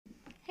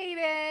Hey,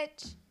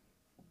 bitch.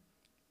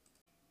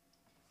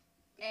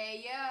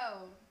 Hey,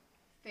 yo.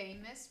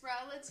 Famous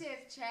relative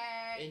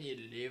check. And you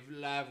live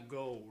life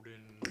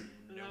golden.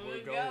 Now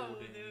we're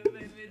golden.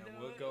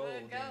 Now we're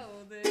golden. Now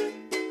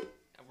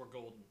we're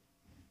golden.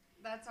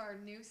 That's our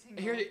new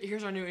single.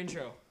 Here's our new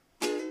intro.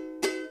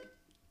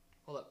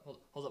 Hold up,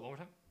 one more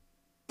time.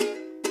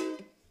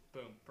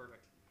 Boom,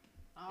 perfect.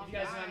 All If you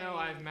guys right. don't know,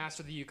 I've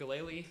mastered the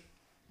ukulele.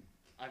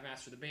 I've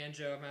mastered the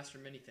banjo. I've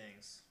mastered many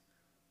things.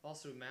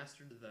 Also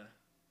mastered the...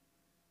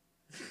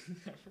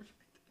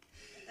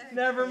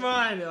 Never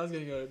mind. I was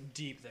gonna go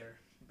deep there,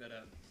 but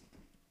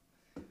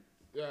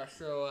yeah.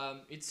 So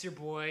it's your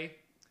boy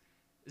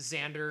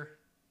Xander,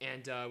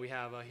 and we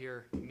have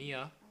here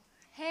Mia.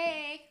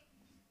 Hey,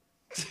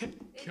 God.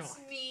 it's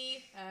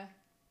me.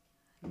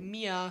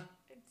 Mia.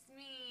 It's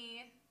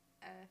me.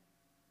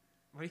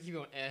 Why do you keep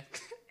going?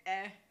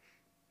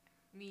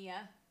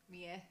 Mia.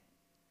 Mia.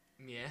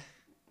 Mia.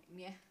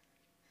 Mia.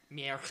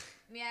 Mia.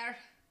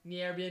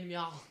 Mia.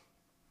 Mia.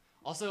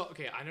 Also,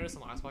 okay, I noticed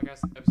on the last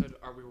podcast episode,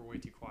 we were way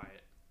too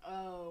quiet.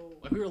 Oh.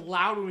 Like we were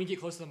loud when we get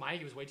close to the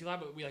mic. It was way too loud,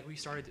 but we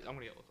started. I'm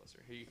gonna get a little closer.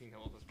 Here, you can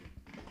come a little closer.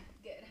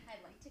 Good.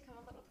 I'd like to come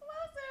a little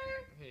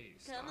closer. Hey,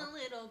 stop. Come a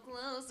little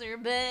closer,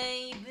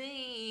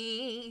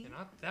 baby. You're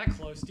not that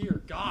close,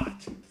 dear God.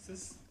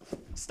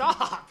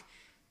 Stop!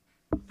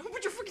 Don't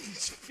put your freaking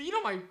feet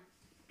on my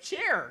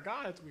chair.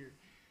 God, that's weird.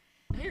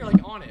 Now you're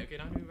like on it. Okay,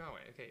 now move that way.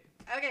 Okay.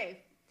 Okay.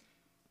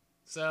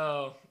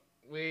 So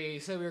we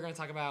said we were gonna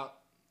talk about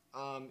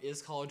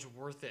is college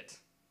worth it?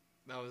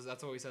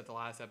 That's what we said at the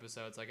last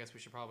episode. So I guess we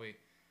should probably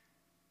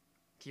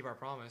keep our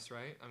promise,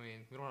 right? I mean,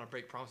 we don't want to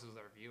break promises with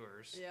our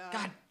viewers. Yeah.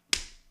 God,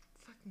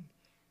 fucking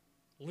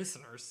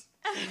listeners.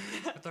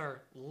 With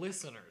our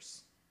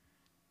listeners.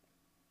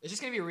 It's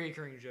just gonna be a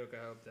recurring joke.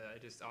 I hope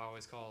that I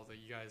always call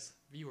you guys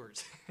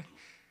viewers.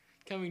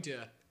 Coming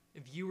to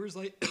viewers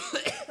like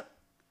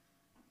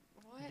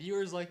What?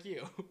 viewers like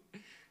you.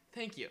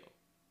 Thank you.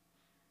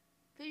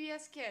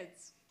 PBS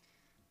Kids.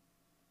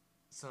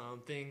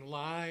 Something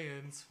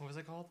Lions. What was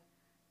it called?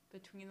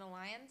 Between the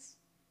Lions?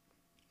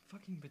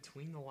 Fucking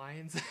Between the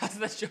Lions. That's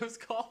what that show's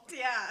called.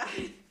 Yeah.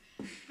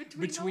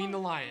 Between the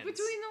Lions.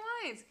 Between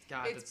the Lions.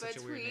 God, It's that's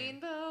such a weird between name.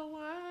 the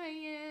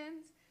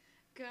Lions.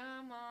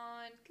 Come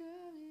on,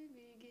 come and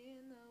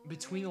begin the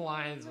Between the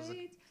Lions was a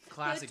wait.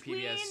 classic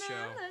Between PBS the show.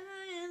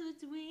 Lions,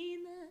 between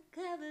the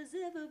covers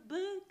of a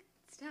book.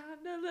 It's time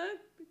to look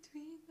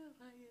between the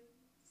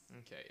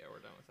lions. Okay, yeah, we're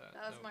done with that.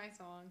 That was Nope. my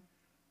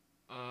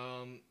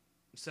song.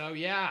 So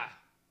yeah,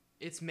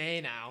 it's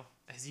May now,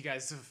 as you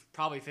guys have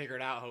probably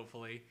figured out,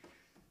 hopefully.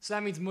 So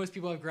that means most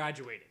people have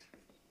graduated.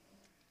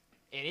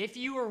 And if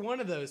you were one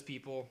of those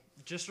people,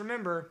 just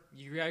remember,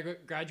 you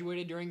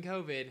graduated during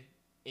COVID,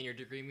 and your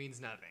degree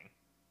means nothing.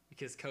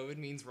 Because COVID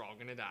means we're all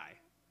gonna die.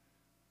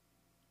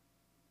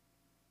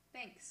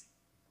 Thanks.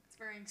 It's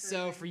very encouraging.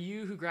 So for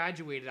you who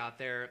graduated out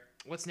there,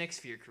 what's next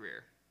for your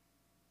career?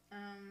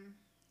 I'm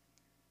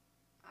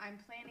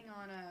planning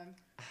on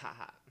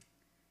Haha.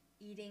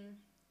 eating,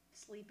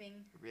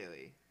 sleeping,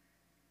 Really?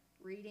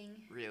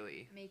 reading,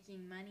 Really?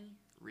 making money,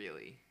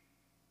 Really?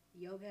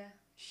 yoga.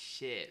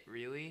 Shit,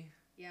 really?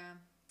 Yeah,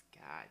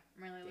 God,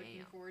 I'm really looking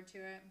Damn. forward to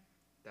it.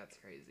 that's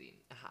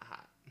crazy.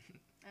 Haha.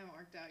 I haven't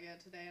worked out yet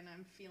today, and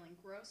I'm feeling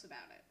gross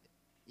about it.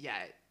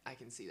 Yeah, I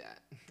can see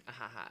that.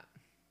 Haha.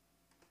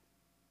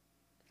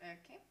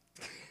 Okay.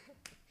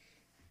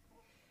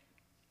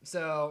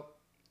 So,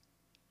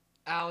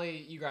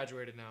 Allie, you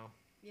graduated now.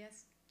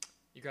 Yes.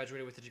 You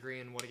graduated with a degree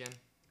in what again?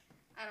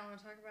 I don't want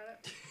to talk about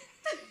it.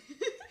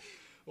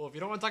 Well, if you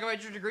don't want to talk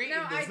about your degree,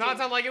 No, it I does not do.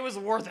 sound like it was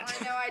worth it.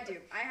 I know I do.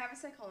 I have a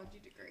psychology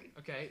degree.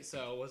 Okay,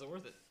 so was it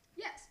worth it?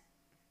 Yes.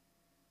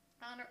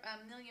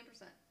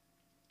 1,000,000%.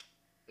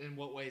 In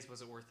what ways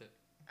was it worth it?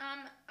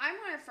 I'm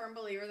a firm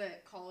believer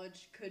that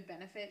college could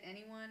benefit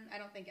anyone. I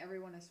don't think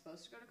everyone is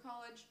supposed to go to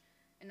college,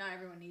 and not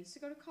everyone needs to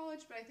go to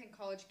college, but I think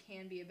college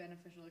can be a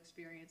beneficial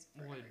experience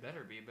for Well, it everyone.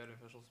 better be a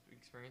beneficial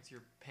experience.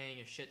 You're paying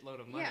a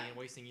shitload of money Yeah. and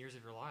wasting years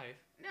of your life.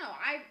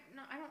 I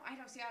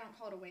don't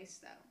call it a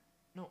waste though.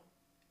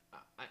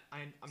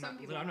 I'm Some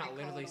people not might call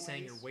literally it a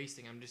saying you're waste.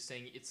 wasting. I'm just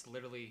saying it's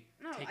literally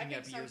No, I taking think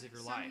up years of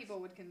your some life. people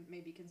would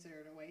maybe consider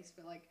it a waste,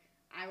 but like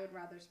I would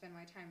rather spend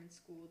my time in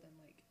school than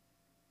like.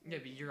 Yeah,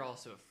 but you're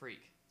also a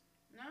freak.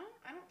 No,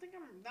 I don't think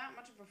I'm that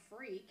much of a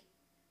freak.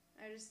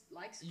 I just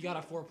like school. You got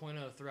a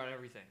 4.0 throughout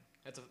everything.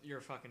 You're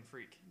a fucking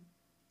freak.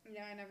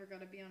 Yeah, I never got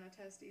to be on a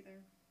test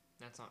either.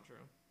 That's not true.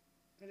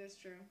 It is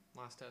true.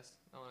 Last test,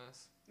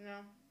 LS. No.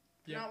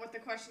 Yeah. Not with the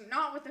question.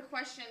 Not with the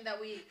question that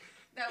we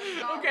got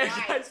Okay,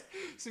 right. guys.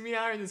 So me and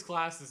I are in this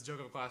class, this joke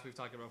of a class we've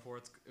talked about before.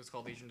 It's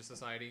called Legion to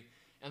Society.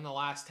 And the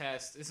last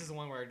test, this is the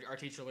one where our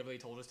teacher literally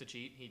told us to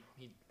cheat. He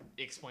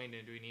explained it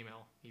into an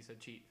email. He said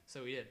cheat,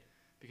 so we did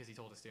because he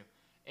told us to.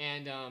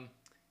 And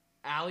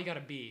Allie got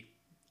a B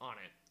on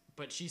it,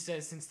 but she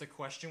says since the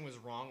question was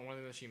wrong, one of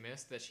them that she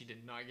missed, that she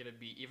did not get a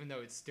B, even though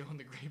it's still in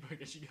the grade book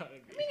that she got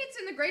a B. I mean, it's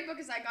in the grade book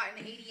as I got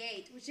an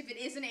 88, which if it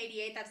is an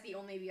 88, that's the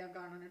only B I've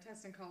gotten on a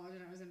test in college,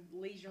 and I was in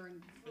leisure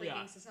and freaking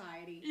Yeah.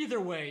 society. Either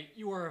way,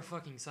 you are a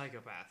fucking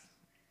psychopath.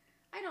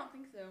 I don't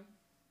think so.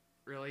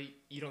 Really?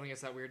 You don't think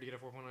it's that weird to get a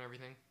 4.0 on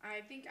everything?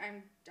 I think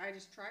I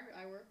just try.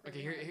 I work.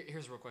 Okay, really hard.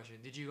 here's a real question.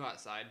 Did you go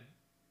outside?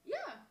 Yeah.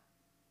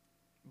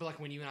 But like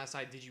when you went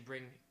outside, did you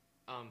bring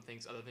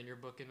things other than your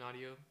book and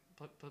audio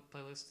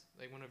playlist,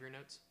 like one of your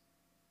notes?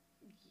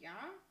 Yeah.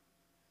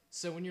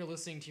 So when you're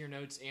listening to your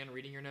notes and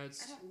reading your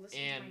notes I don't listen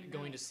and to my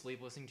going to notes.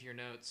 sleep listening to your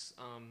notes,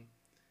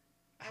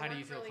 I how do you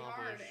worked feel really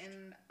hard, accomplished?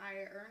 and I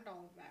earned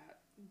all of that.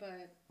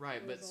 But Right,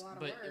 it but was a lot of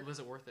but work. was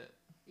it worth it?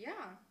 Yeah.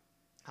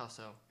 How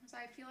so? Because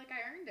I feel like I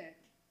earned it.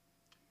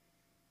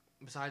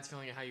 Besides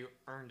feeling how you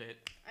earned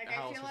it, Like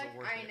how I else feel was like it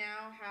worth I it?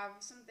 now have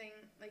something,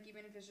 like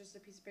even if it's just a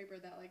piece of paper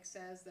that like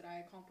says that I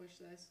accomplished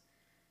this.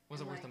 Was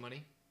it and, worth like, the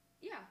money?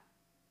 Yeah.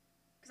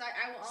 Because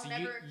I'll So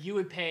never. you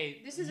would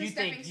pay. This is you a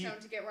stepping think you, stone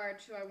to get where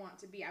I want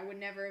to be. I would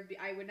never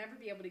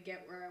be able to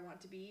get where I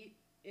want to be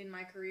in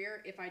my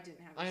career if I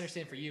didn't have. I this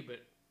understand for degree. you, but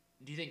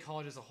do you think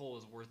college as a whole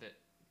is worth it?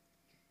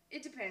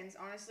 It depends,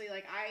 honestly.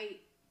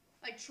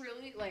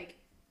 Truly,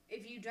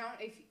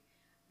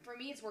 for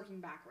me, it's working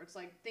backwards.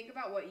 Like, think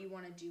about what you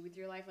want to do with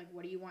your life. Like,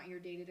 what do you want your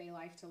day-to-day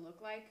life to look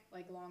like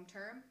long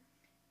term?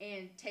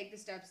 And take the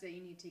steps that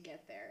you need to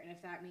get there. And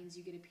if that means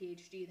you get a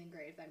PhD, then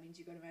great. If that means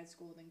you go to med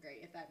school, then great.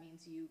 If that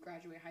means you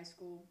graduate high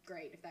school,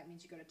 great. If that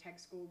means you go to tech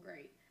school,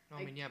 great. No,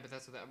 I mean, yeah, but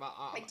that's what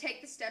that.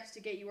 Take the steps to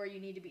get you where you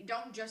need to be.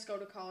 Don't just go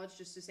to college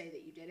just to say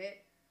that you did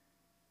it.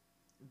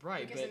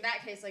 Right, Because in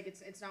that case, like,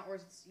 it's not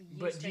worth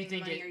you but do you spending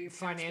think the money or your it parents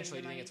financially? Do spending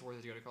you the think money. it's worth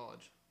it to go to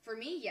college? For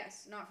me,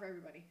 yes. Not for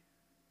everybody.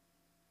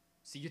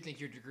 So you think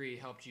your degree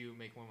helped you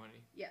make more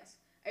money? Yes.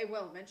 It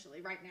will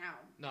eventually. Right now.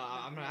 No,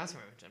 I'm not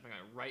asking about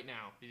it. Right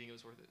now, do you think it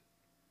was worth it?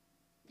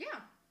 Yeah.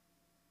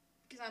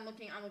 Because I'm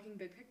looking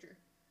big picture.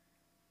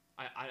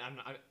 I'm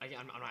not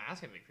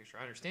asking big picture.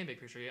 I understand big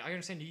picture. I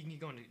understand you can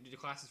go into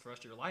classes for the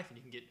rest of your life and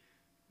you can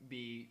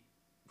be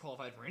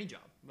qualified for any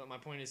job. But my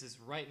point is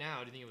right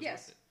now, do you think it was Yes.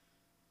 worth it?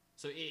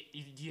 So do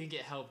you think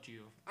it helped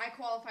you? I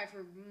qualify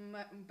for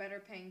better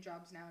paying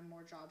jobs now and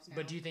more jobs now.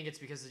 But do you think it's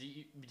because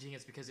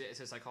it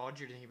says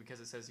psychology, or do you think it's because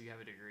it says you have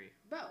a degree?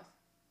 Both.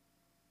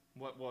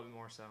 What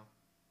more so?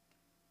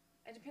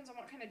 It depends on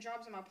what kind of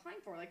jobs I'm applying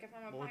for. Like if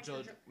I'm What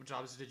applying for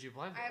jobs did you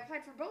apply for? I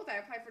applied for both. I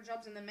applied for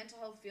jobs in the mental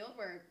health field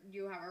where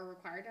you are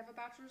required to have a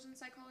bachelor's in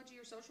psychology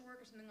or social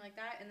work or something like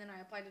that, and then I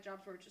applied to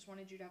jobs where it just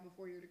wanted you to have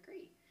a 4-year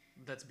degree.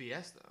 That's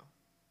BS though.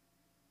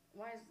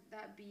 Why is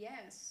that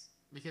BS?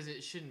 Because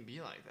it shouldn't be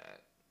like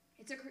that.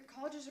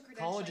 College is a credentialing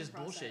College is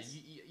process.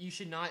 bullshit. You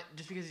should not,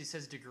 just because it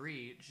says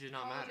degree, it should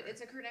not matter.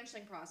 It's a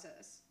credentialing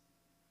process.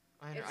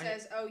 It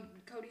Says,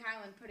 Cody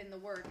Highland put in the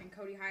work, and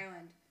Cody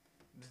Highland.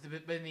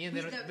 But in the end,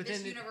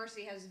 This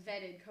university has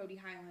vetted Cody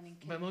Highland and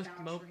can but vouch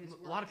for his work.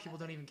 a lot of people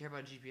don't even care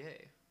about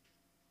GPA,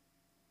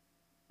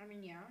 I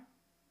mean, yeah.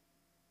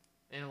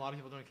 and a lot of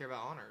people don't care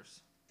about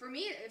honors. For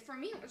me, it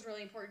was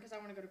really important because I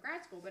want to go to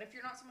grad school. But if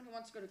you're not someone who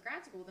wants to go to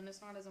grad school, then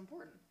it's not as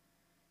important.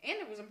 And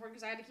it was important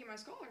because I had to keep my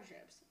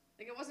scholarships.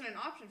 Like, it wasn't an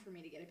option for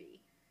me to get a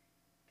B.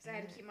 Because I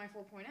had to keep my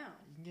 4.0.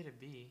 You can get a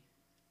B.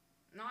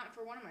 Not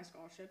for one of my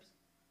scholarships.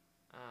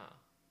 Ah.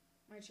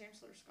 My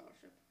chancellor's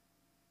scholarship.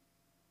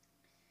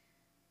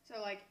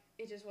 So, like,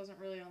 it just wasn't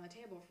really on the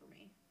table for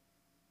me.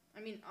 I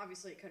mean,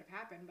 obviously it could have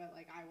happened, but,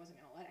 like, I wasn't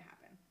going to let it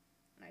happen.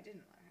 And I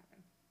didn't let it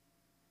happen.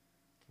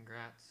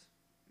 Congrats.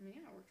 I mean,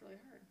 yeah, I worked really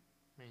hard.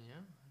 I mean,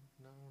 yeah.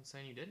 No one's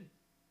saying you didn't.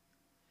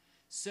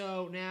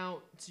 So, now,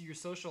 to your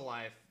social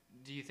life,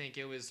 do you think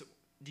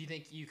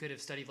you could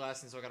have studied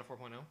less and still got a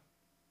 4.0?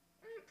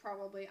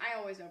 Probably. I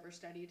always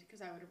overstudied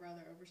because I would have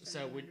rather overstudied. So,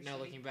 than now understudied.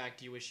 looking back,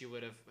 do you wish you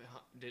would have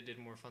did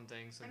more fun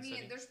things? I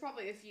mean, there's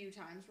probably a few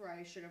times where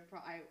I should have.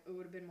 It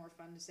would have been more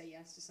fun to say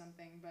yes to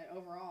something, but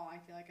overall, I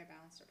feel like I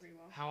balanced it pretty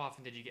well. How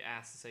often did you get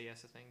asked to say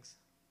yes to things?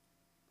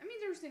 I mean,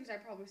 there was things I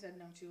probably said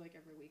no to like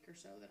every week or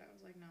so that I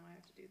was like, no, I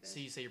have to do this.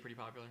 So you say you're pretty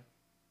popular?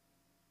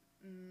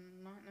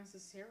 Not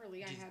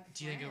necessarily.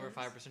 Do you think over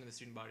 5% of the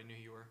student body knew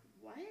who you were?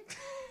 What?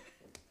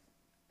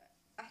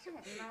 I don't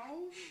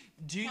know.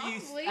 Do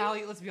Probably. you,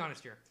 Allie? Let's be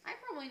honest here. I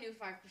probably knew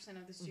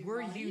 5% of the student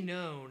Were body. you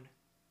known?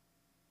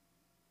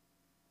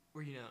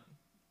 Were you known?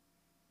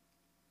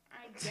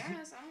 I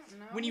guess. I don't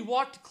know. When you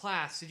walked to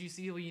class, did you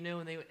see people you know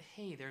and they went,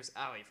 hey, there's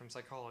Allie from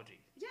psychology?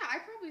 Yeah, I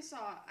probably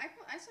saw.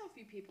 I saw a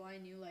few people I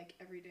knew like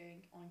every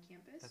day on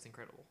campus. That's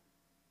incredible.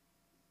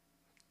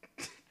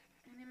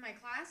 And in my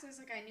classes,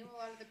 like I knew a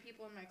lot of the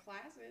people in my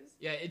classes.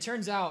 Yeah, it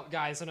turns out,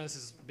 guys, I know this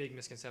is a big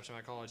misconception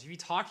about college. If you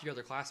talk to your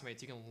other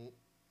classmates, you can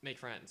make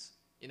friends.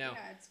 You know,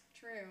 Yeah, it's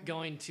true.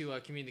 going to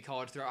a community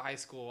college throughout high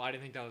school, I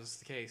didn't think that was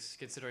the case,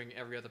 considering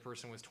every other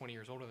person was 20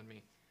 years older than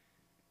me.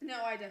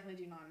 No, I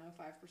definitely do not know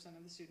 5%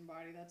 of the student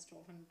body. That's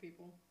 1,200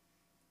 people.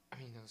 I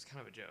mean, it was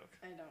kind of a joke.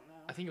 I don't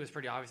know. I think it was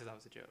pretty obvious that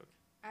was a joke.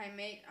 I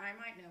might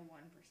know 1%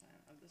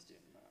 of the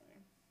student body.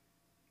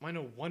 I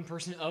know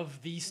 1%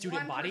 of the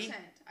student 1%. body.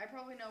 I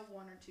probably know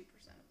 1 or 2%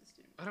 of the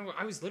student I body. don't.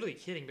 I was literally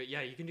kidding, but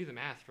yeah, you can do the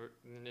math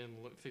and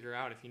figure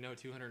out if you know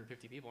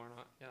 250 people or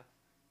not. Yeah.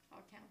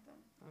 I'll count them.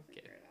 I'll Okay.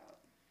 figure it out.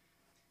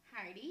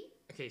 Heidi?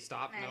 Okay,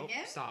 stop. No,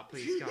 Megan? stop,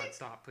 please, God,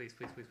 stop, please.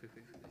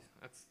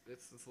 That's it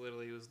was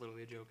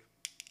literally a joke.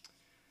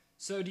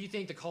 So, do you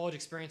think the college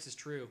experience is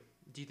true?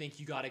 Do you think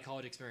you got a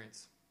college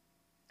experience?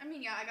 I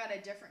mean, yeah, I got a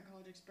different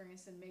college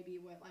experience than maybe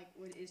what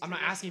is. I'm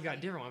not asking if you got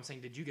a traditionally- different one. I'm saying,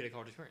 did you get a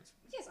college experience?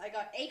 Yes, I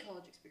got a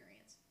college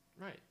experience.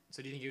 Right.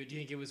 So, do you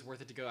think it was worth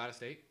it to go out of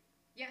state?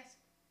 Yes,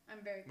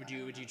 I'm very. Would glad I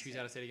you went choose state.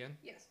 out of state again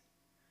Yes.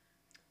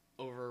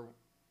 over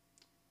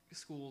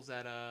schools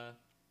that are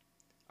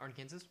in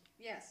Kansas?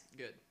 Yes.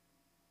 Good.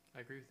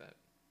 I agree with that.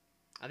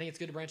 I think it's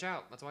good to branch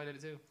out. That's why I did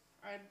it too.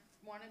 I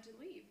wanted to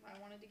leave.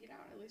 I wanted to get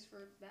out, at least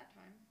for that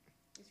time,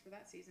 at least for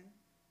that season.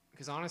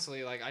 Because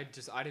honestly, like I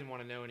didn't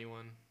want to know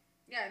anyone.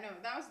 Yeah, no,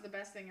 that was the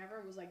best thing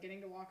ever. Was like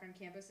getting to walk on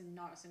campus and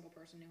not a single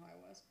person knew who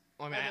I was.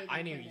 Well, I mean, Other than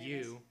I knew Quinn Davis.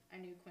 you. I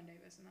knew Quinn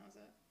Davis, and that was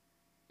it.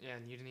 Yeah,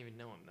 and you didn't even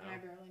know him though. And I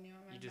barely knew him.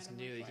 I You met just him,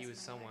 knew like, that he twice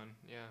was in my life. someone.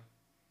 Yeah.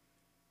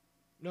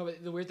 No,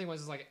 but the weird thing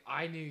was like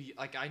I knew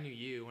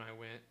you when I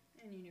went.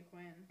 And you knew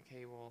Quinn.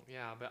 Okay, well,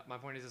 yeah, but my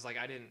point is like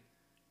I didn't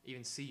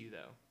even see you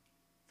though.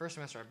 First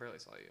semester, I barely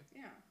saw you.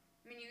 Yeah.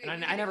 I mean,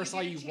 And I never saw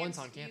you once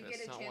on campus, You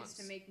get a not chance once.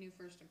 to make new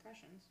first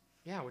impressions.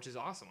 Yeah, which is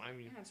awesome. I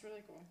mean, Yeah, it's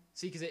really cool.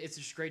 see, because it's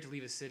just great to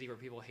leave a city where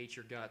people hate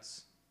your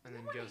guts and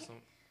then No go one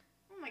some.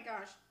 Oh my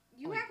gosh.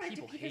 You Only act like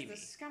people Topeka's hate the me.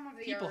 scum of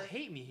the People earth.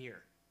 hate me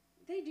here.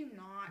 They do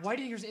not. Why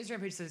do you think there's an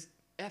Instagram page that says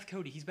F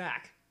Cody? He's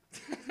back.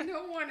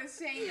 No one is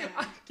saying that.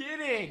 I'm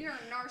kidding. You're a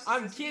narcissist.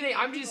 I'm You kidding. think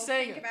I'm just people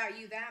saying- Think about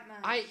you that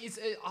much. It's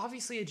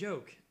obviously a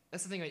joke.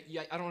 That's the thing.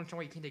 I don't understand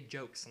why you can't take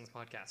jokes on this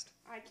podcast.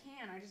 I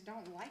can. I just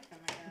don't like them.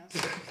 I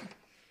guess.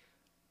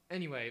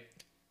 Anyway,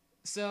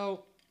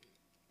 so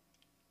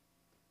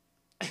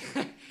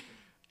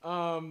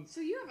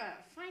So you have a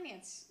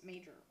finance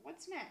major.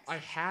 What's next? I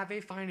have a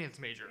finance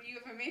major. You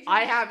have a major.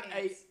 I in have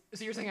finance.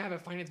 So you're saying I have a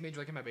finance major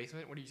like in my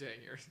basement? What are you saying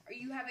here?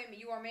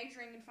 You are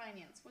majoring in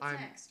finance. What's I'm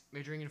next?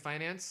 majoring in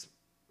finance.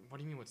 What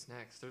do you mean? What's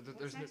next?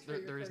 What's next for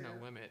your There is no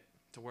career? limit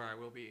to where I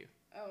will be.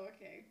 Oh,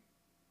 okay.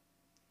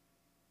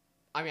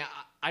 I mean,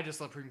 I just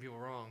love proving people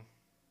wrong.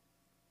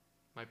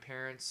 My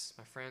parents,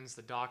 my friends,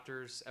 the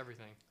doctors,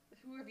 everything.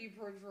 Who have you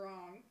proved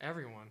wrong?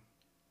 Everyone.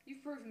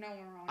 You've proved no one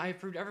wrong. I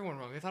proved everyone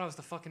wrong. They thought I was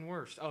the fucking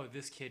worst. Oh,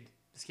 this kid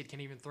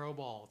can't even throw a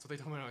ball. That's what they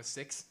told me when I was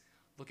 6.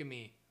 Look at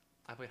me.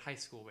 I played high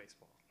school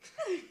baseball.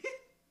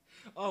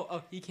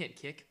 Oh, he can't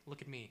kick.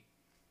 Look at me.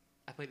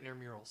 I played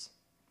intramurals.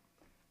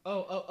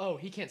 Oh,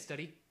 he can't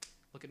study.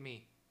 Look at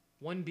me.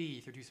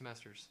 1B through 2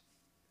 semesters.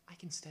 I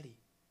can study.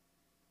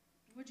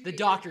 What'd you The get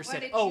doctor your, said,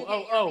 what did "Oh, you oh,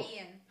 get your oh." B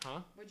in? Huh?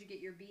 What'd you get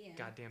your B in?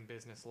 Goddamn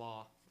business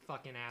law.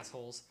 Fucking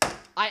assholes.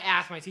 I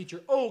asked my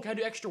teacher, oh, can I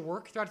do extra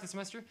work throughout the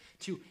semester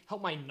to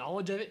help my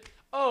knowledge of it?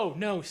 Oh,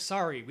 no,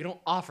 sorry. We don't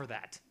offer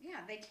that. Yeah,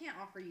 they can't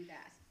offer you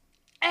that.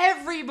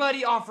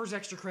 Everybody offers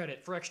extra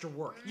credit for extra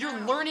work. You're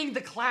No. learning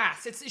the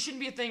class. It shouldn't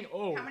be a thing.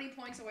 Oh. How many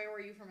points away were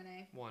you from an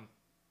A? 1.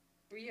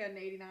 Were you had an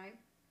 89?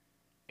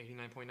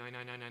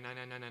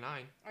 89.9999999.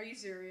 Are you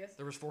serious?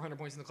 There was 400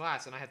 points in the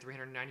class, and I had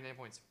 399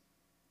 points.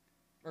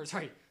 Or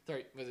sorry,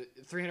 was it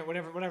 300?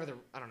 Whatever.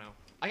 I don't know.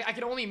 I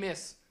could only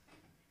miss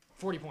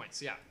 40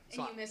 points. Yeah. And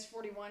So you missed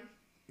 41?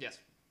 yes.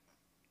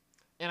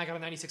 And I got a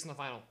 96 in the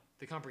final,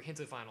 the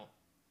comprehensive final.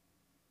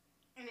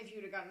 And if you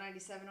would have got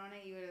 97 on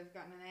it, you would have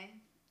gotten an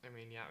A? I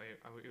mean, yeah,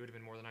 it would have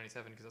been more than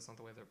 97 because that's not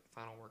the way the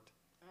final worked.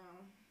 Oh.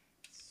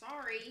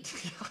 Sorry.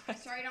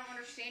 Sorry I don't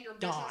understand your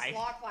Die. business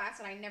law class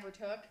that I never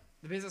took.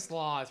 The business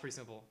law is pretty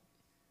simple.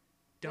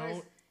 What is-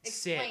 Don't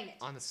sit explain it.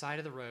 on the side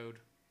of the road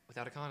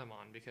without a condom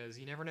on because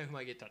you never know who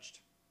might get touched.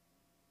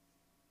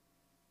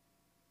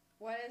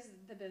 What is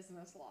the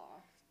business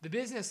law? The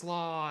business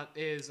law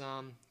is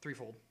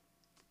threefold,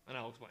 and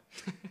I'll explain.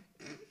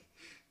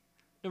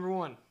 Number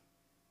 1,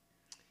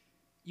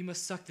 you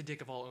must suck the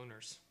dick of all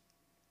owners,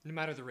 no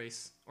matter the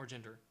race or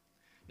gender.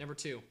 Number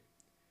 2,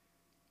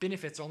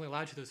 benefits are only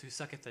allowed to those who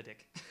sucketh the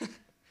dick.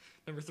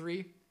 Number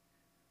 3,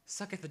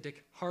 sucketh the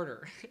dick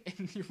harder,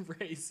 and your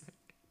race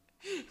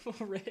will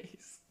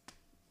raise.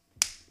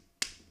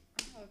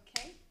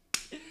 Okay.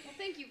 Well,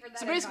 thank you for that.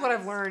 So basically, what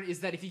I've advice. learned is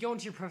that if you go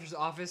into your professor's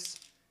office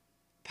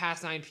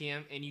past 9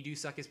 p.m. and you do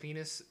suck his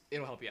penis,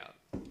 it'll help you out.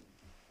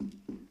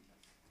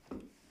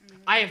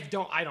 I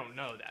don't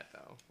know that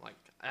though. Like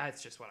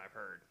that's just what I've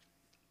heard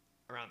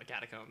around the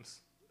catacombs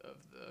of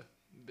the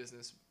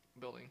business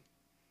building.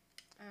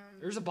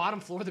 There's a bottom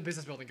floor of the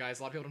business building, guys.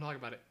 A lot of people don't talk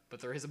about it, but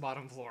there is a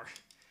bottom floor.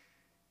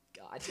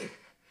 God,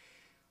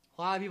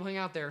 a lot of people hang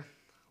out there.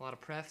 A lot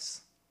of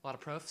profs.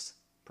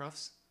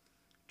 Profs.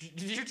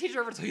 Did your teacher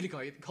ever tell you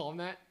to call them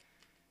that?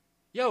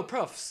 Yo,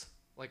 profs.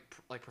 Like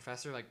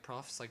professor, like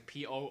profs, like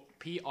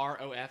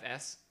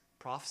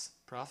Profs.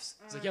 Profs.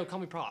 It's like, yo, call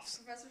me profs.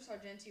 Professor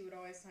Sargenti would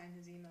always sign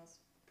his emails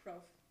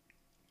prof.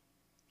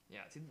 Yeah,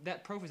 see,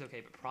 that prof is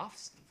okay, but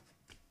profs?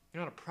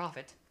 You're not a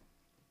prophet.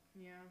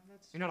 Yeah,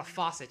 that's You're not a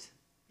faucet.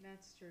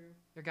 That's true.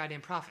 You're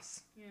goddamn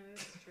profs. Yeah,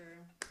 that's true.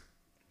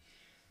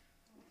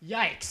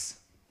 Yikes.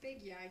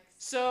 Big yikes.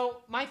 So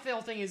my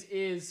whole thing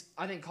is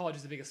I think college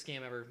is the biggest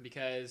scam ever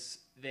because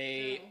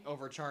they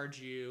overcharge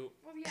you.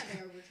 Well, yeah,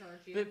 they overcharge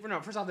you. No,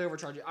 first off, they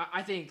overcharge you.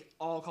 I think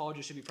all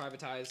colleges should be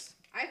privatized.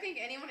 I think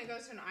anyone who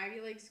goes to an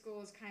Ivy League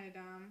school is kind of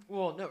dumb.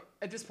 Well, no,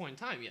 at this point in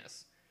time,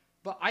 yes.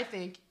 But I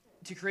think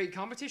to create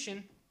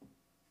competition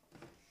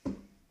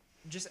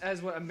just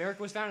as what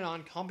America was founded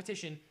on,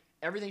 competition,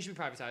 everything should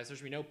be privatized. There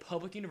should be no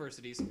public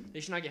universities. They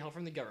should not get help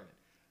from the government.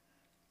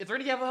 If they're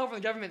going to get help from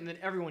the government, then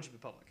everyone should be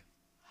public.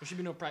 There should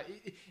be no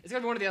private. It's got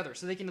to be one or the other,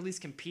 so they can at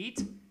least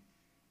compete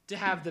to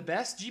have the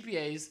best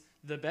GPAs,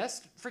 the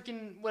best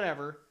freaking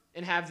whatever,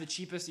 and have the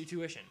cheapest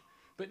tuition.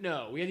 But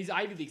no, we have these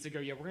Ivy Leagues that go,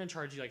 yeah, we're going to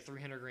charge you like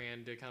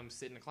 $300,000 to come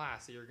sit in a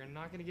class that you're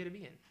not going to get a B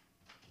in.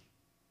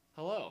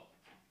 Hello.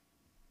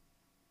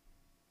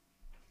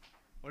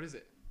 What is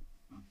it?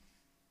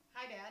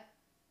 Hi, Dad.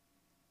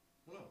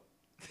 Hello.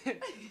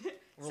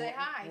 Say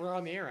hi. We're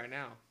on the air right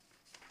now.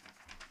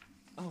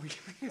 Oh,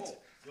 Do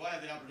I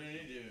have the opportunity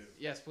to...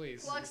 Yes,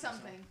 please. Plug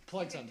something.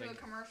 Plug You can something. Do a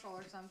commercial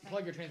or something.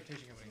 Plug your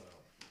transportation company.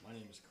 My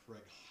name is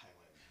Craig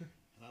Highland,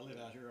 and I live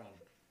out here on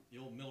the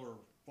old Miller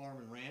Farm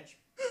and Ranch,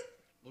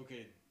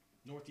 located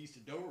northeast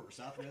of Dover or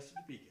southwest of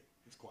Topeka.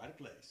 It's quite a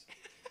place.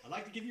 I'd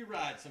like to give you a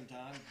ride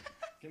sometime.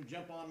 Come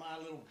jump on my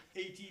little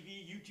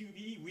ATV,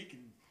 UTV.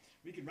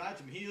 We can ride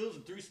some hills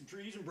and through some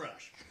trees and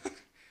brush.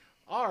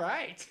 All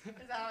right. Is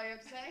that all you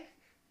have to say?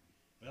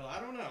 Well,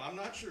 I don't know. I'm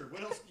not sure.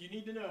 What else do you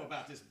need to know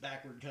about this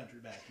backward country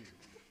back here?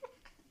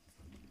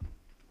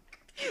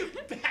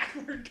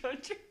 Backward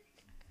country.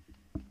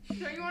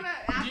 Don't you want to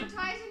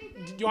advertise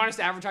anything? Do you want us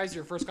to advertise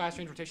your first class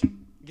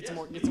transportation? Get some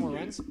more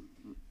runs.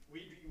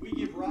 We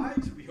give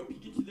rides. We hope you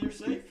get you there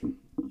safe. You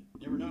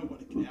never know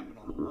what can happen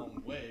on a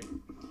long way.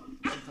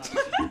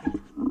 Sometimes.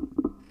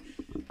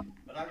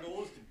 But our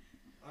goal is to.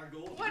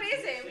 What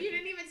is it? You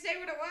didn't even say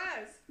what it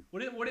was.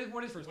 What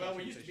is first class Well,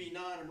 we used to transportation? be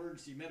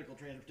non-emergency medical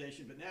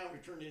transportation, but now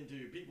we've turned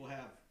into people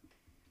have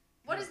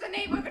What is the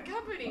name of the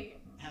company?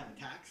 a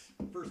tax,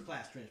 first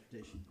class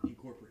transportation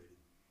incorporated.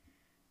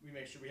 We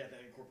make sure we have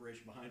that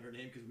incorporation behind our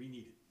name because we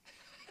need it.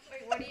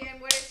 Wait,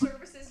 what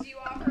services do you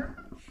offer?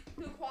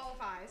 Who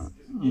qualifies?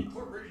 Because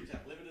corporations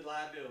have limited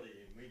liability,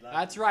 and we'd like.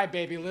 That's right,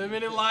 baby.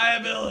 Limited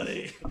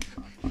liability.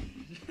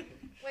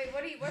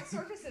 Wait, what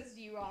services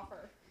do you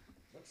offer?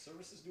 What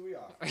services do we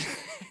offer?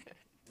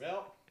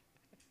 Well,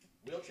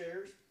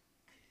 wheelchairs.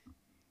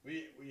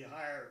 We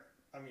hire.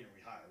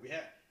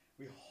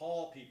 We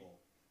haul people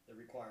that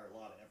require a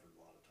lot of effort. A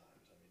lot of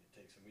times. I mean, it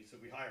takes them. So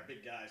we hire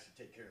big guys to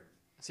take care of them.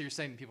 So you're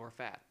saying people are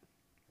fat?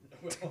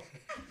 Well,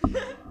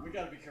 we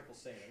got to be careful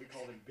saying that. We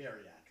call them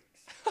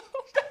bariatrics.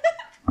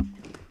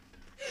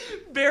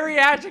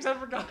 Bariatrics, I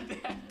forgot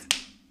that.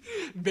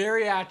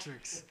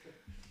 Bariatrics.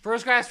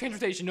 First class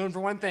transportation known for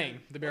one thing,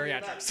 the Well, you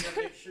bariatrics.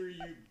 gotta make sure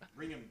you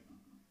bring them.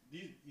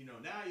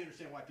 Now you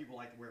understand why people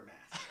like to wear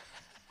masks.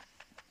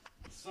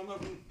 Some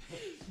of them.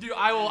 Dude,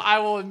 I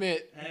will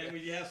admit, And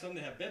we have some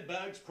that have bed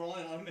bugs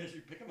crawling on them as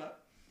you pick them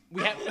up.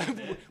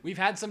 we've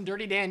had some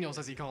dirty Daniels,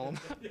 as you call them.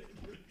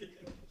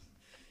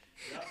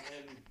 Yep,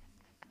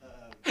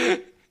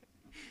 and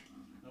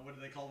what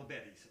do they call the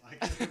Bettys? I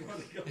can't remember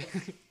what they call them.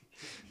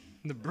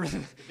 The The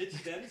bitch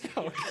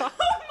Bettys?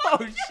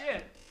 oh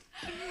shit!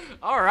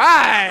 All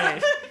right,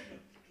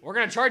 we're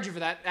gonna charge you for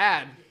that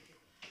ad.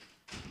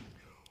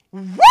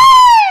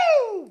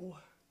 Woo!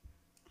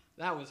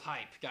 That was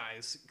hype,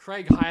 guys.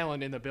 Craig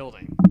Highland in the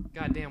building.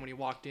 God damn, when he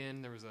walked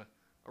in, there was a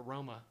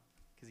aroma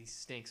because he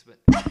stinks. But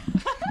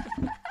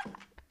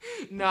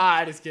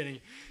nah, just kidding.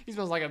 He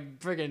smells like a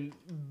friggin'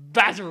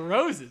 batch of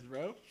roses,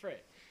 bro.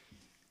 Frick.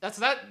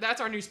 That's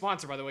our new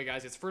sponsor, by the way,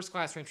 guys. It's First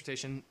Class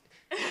Transportation.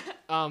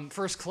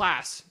 First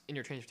class in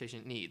your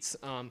transportation needs.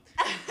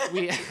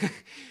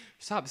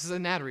 Stop. This is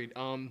an ad read.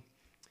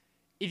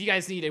 If you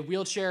guys need a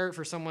wheelchair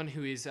for someone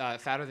who is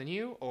fatter than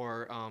you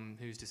or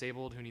who's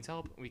disabled, who needs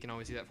help, we can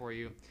always do that for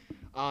you.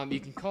 You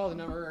can call the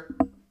number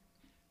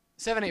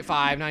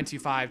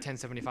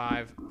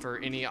 785-925-1075 for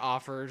any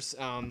offers.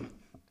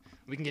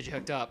 We can get you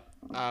hooked up.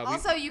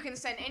 Also, you can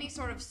send any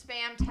sort of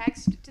spam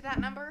text to that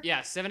number.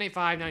 Yeah,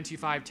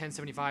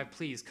 785-925-1075.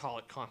 Please call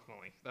it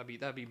constantly.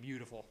 That'd be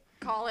beautiful.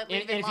 Call it.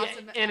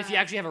 And if you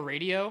actually have a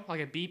radio, like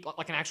a beep,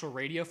 like an actual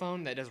radio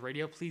phone that does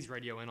radio, please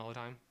radio in all the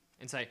time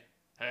and say,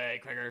 "Hey,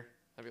 Krieger."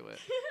 That'd be lit.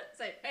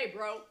 say, "Hey,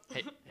 bro."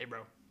 Hey, bro.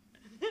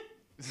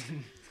 If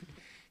you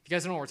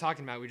guys don't know what we're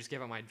talking about, we just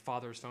gave out my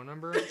father's phone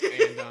number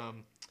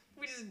and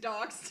We just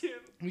doxed him.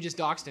 we just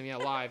doxed him, yeah,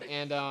 live,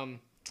 and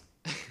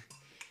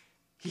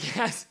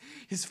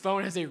his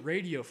phone has a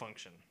radio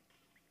function.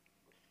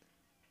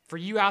 For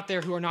you out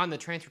there who are not in the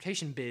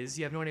transportation biz,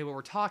 you have no idea what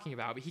we're talking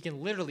about, but he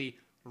can literally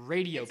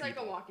radio It's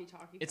people. like a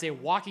walkie-talkie. It's a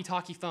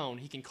walkie-talkie phone.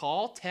 He can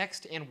call,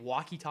 text, and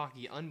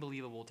walkie-talkie.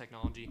 Unbelievable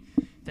technology.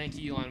 Thank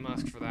you, Elon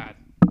Musk, for that.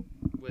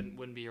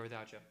 Wouldn't be here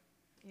without you.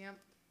 Yep.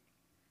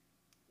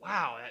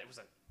 Wow, that was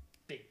a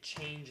big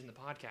change in the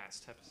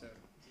podcast episode.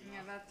 Yeah,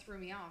 that threw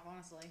me off,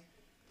 honestly.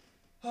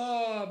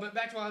 Oh, but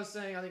back to what I was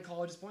saying, I think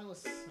college is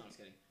pointless. No, just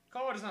kidding.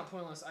 College is not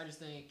pointless. I just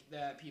think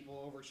that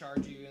people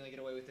overcharge you and they get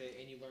away with it,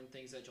 and you learn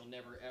things that you'll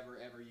never, ever,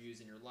 ever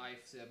use in your life.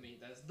 So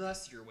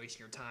thus you're wasting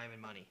your time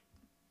and money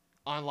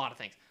on a lot of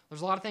things.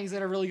 There's a lot of things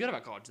that are really good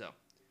about college, though.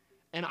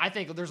 And I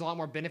think there's a lot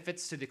more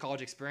benefits to the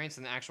college experience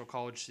than the actual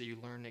college that you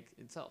learn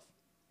itself.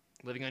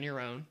 Living on your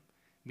own,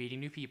 meeting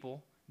new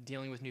people,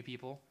 dealing with new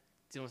people,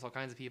 dealing with all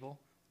kinds of people,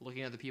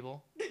 looking at other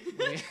people.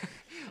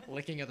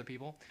 Licking other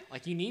people.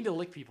 Like, you need to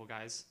lick people,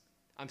 guys.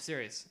 I'm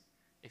serious.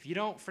 If you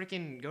don't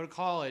freaking go to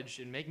college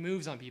and make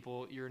moves on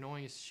people, you're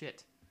annoying as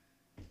shit.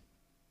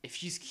 If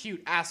she's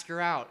cute, ask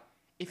her out.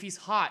 If he's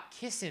hot,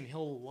 kiss him.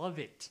 He'll love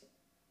it.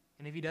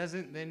 And if he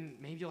doesn't, then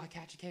maybe you'll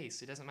catch a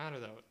case. It doesn't matter,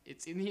 though.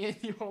 It's in the end,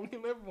 you only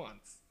live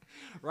once.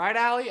 Right,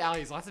 Allie? Allie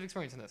has lots of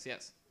experience in this.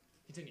 Yes.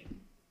 Continue.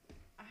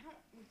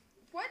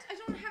 What? I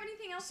don't have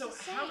anything else So to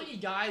say. how many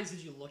guys did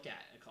you look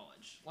at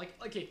college? Like,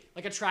 okay,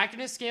 like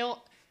attractiveness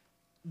scale,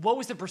 what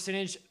was the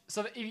percentage?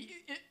 So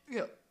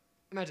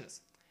imagine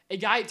this. A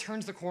guy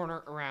turns the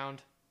corner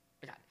around.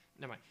 God,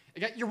 never mind. A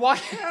guy, you're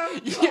walking. Oh,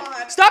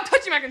 God. Stop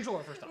touching my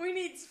controller first off. We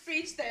need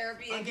speech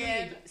therapy I'm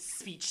again. doing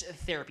speech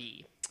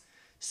therapy.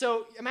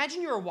 So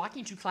imagine you're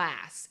walking to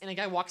class and a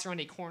guy walks around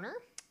a corner.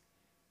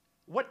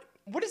 What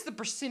is the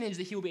percentage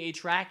that he will be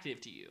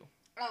attractive to you?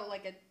 Oh,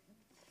 like a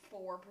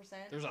 4%.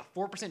 There's a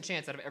 4%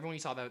 chance out of everyone you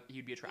saw that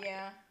he'd be attractive.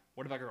 Yeah.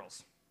 What about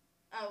girls?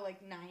 Oh,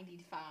 like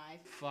 95.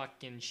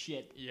 Fucking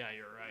shit. Yeah,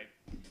 you're right.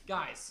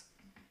 Guys,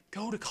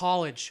 go to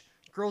college.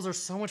 Girls are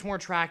so much more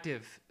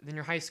attractive than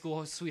your high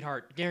school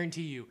sweetheart.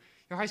 Guarantee you.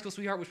 Your high school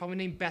sweetheart was probably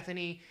named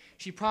Bethany.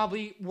 She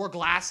probably wore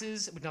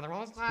glasses, but nothing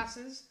wrong with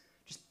glasses.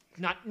 Just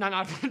not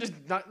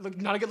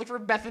a good look for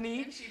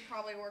Bethany. And she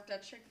probably worked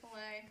at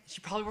Chick-fil-A.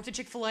 She probably worked at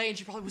Chick-fil-A, and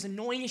she probably was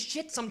annoying as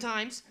shit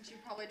sometimes. And she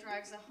probably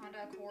drives a Honda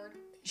Accord.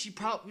 She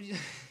probably...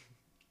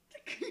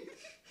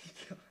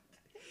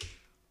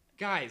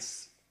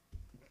 Guys,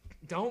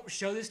 don't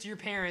show this to your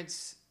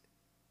parents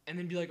and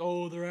then be like,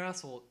 oh, they're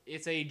asshole.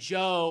 It's a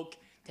joke.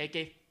 Take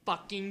a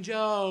fucking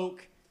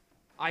joke.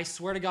 I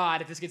swear to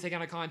God, if this gets taken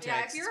out of context.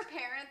 Yeah, if you're a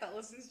parent that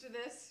listens to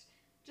this,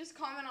 just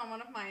comment on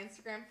one of my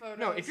Instagram photos.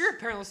 No, if you're a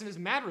parent listening to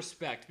this, mad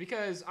respect,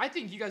 because I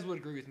think you guys would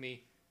agree with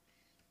me.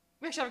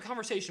 We actually have a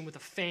conversation with a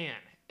fan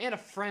and a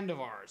friend of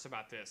ours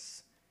about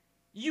this.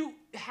 You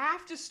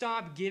have to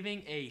stop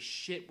giving a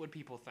shit what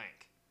people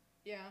think.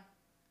 Yeah.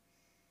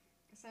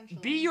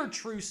 Essentially. Be your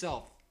true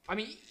self. I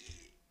mean,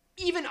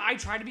 even I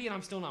try to be, and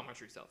I'm still not my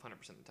true self 100%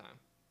 of the time.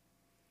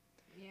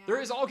 Yeah.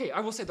 There is, okay, I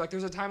will say, like,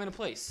 there's a time and a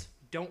place.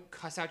 Don't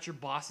cuss out your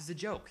boss as a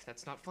joke.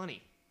 That's not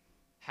funny.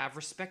 Have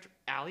respect.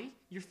 Allie,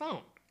 your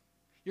phone.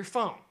 Your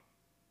phone.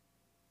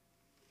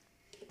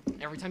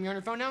 Every time you're on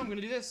your phone now, I'm going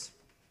to do this.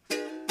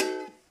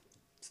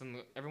 So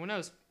everyone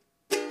knows.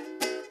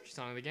 She's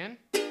on it again.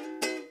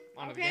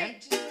 On it again.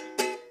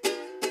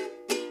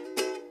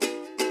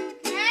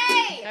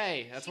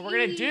 Hey, that's what we're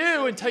going to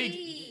do until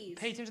you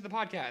pay attention to the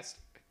podcast.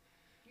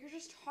 You're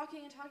just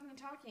talking and talking and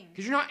talking.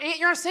 Because you're not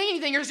saying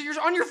anything.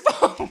 You're on your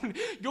phone,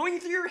 going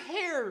through your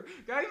hair,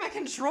 grabbing my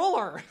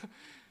controller.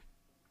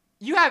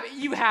 You have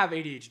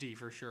ADHD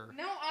for sure.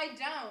 No, I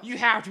don't. You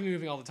have to be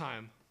moving all the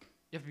time.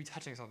 You have to be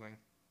touching something,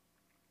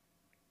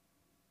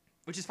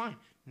 which is fine.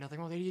 Nothing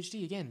wrong with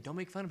ADHD. Again, don't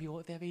make fun of people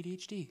if they have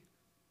ADHD.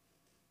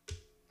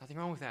 Nothing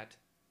wrong with that.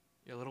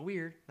 You're a little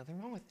weird.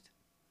 Nothing wrong with it.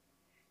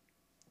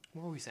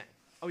 What were we saying?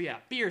 Oh yeah,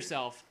 be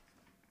yourself.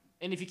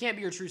 And if you can't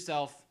be your true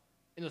self,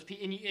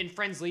 and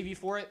friends leave you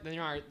for it, then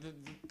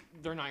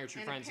they're not your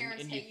true friends. And if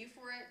parents hate you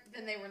for it,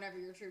 then they were never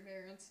your true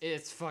parents.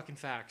 It's fucking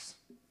facts.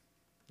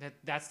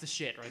 That's the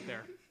shit right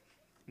there.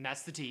 And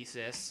that's the tea,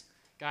 sis.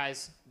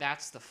 Guys,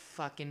 that's the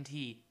fucking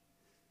tea.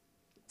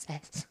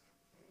 Sis.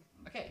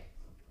 Okay.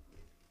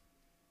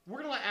 We're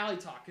gonna let Allie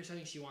talk because I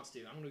think she wants to.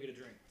 I'm gonna go get a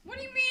drink. What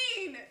do you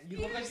mean? You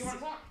look like you want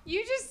to talk.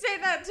 You just say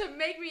that to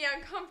make me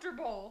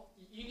uncomfortable.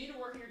 You need to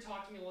work on your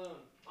talking alone.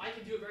 I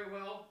can do it very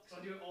well because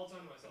I do it all the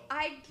time myself.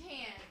 I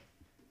can't.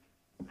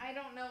 I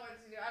don't know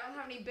what to do. I don't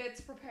have any bits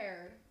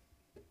prepared.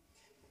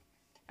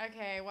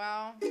 Okay,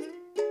 well,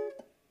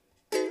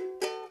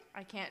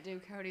 I can't do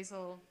Cody's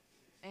little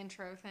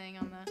intro thing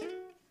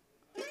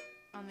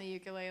on the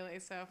ukulele,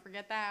 so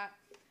forget that.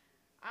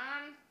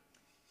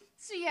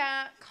 So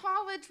yeah,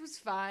 college was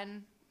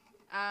fun.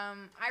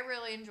 I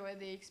really enjoyed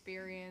the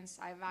experience.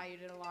 I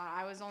valued it a lot.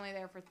 I was only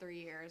there for 3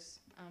 years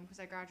because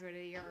I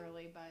graduated a year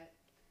early, but...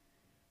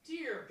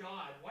 Dear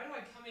God, why do I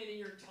come in and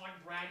you're talking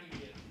bragging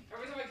again?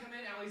 Every time I come in,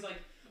 Allie's like,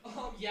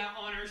 oh yeah,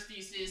 honors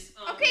thesis.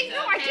 Okay,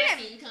 no, I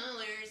didn't.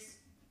 Colors.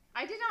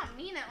 I did not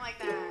mean it like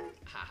that.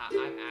 Haha,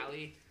 I'm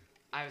Allie.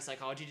 I have a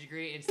psychology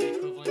degree. It's the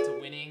equivalent to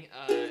winning.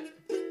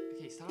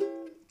 Okay, stop.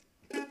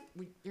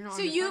 You're not So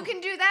on your you phone. can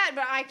do that,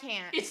 but I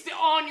can't. It's the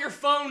on your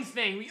phone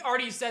thing. We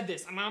already said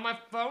this. Am I on my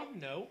phone?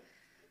 No.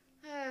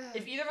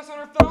 If either of us are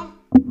on our phone,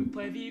 we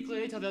play the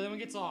ukulele till the other one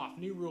gets off.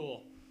 New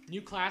rule.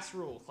 New class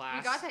rule.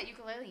 Class. We got that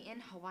ukulele in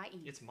Hawaii.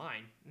 It's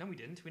mine. No, we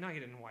didn't. We not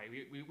get it in Hawaii.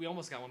 We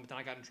almost got one, but then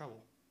I got in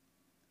trouble.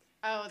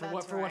 Oh, For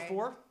what? For what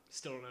for?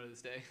 Still don't know to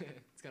this day.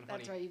 It's kind of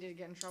funny. That's right. You did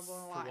get in trouble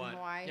a For lot what? in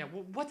Hawaii. Yeah.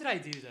 Well, what did I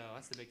do though?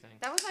 That's the big thing.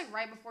 That was like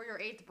right before your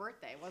 8th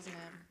birthday, wasn't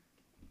it?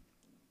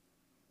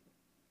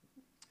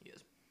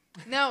 Yes.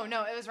 No,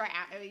 it was right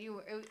after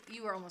you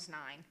were almost 9.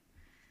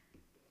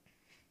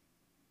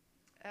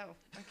 Oh,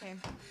 okay.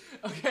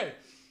 Okay.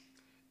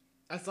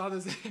 I saw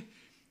this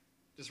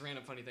just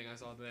random funny thing I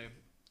saw today.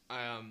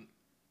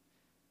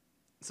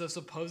 So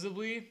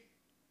supposedly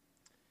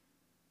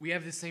we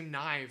have the same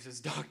knives as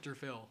Dr.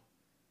 Phil.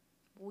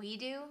 We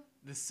do?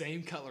 The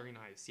same cutlery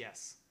knives,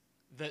 yes.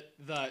 The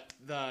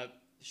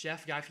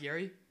chef Guy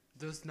Fieri,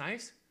 those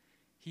knives,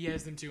 he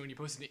has them too, and he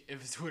posted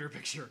his Twitter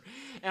picture.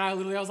 And I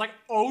was like,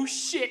 oh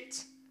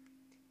shit!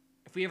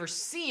 If we ever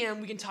see him,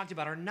 we can talk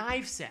about our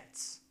knife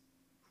sets.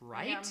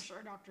 Right? Yeah, I'm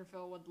sure Dr.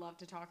 Phil would love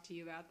to talk to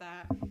you about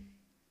that. Allie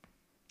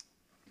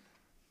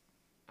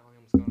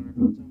almost got on her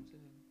phone, so I'm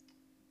sad.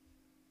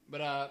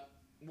 But,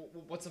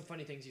 what's some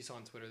funny things you saw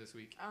on Twitter this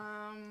week?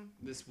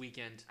 This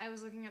weekend? I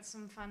was looking at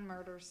some fun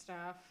murder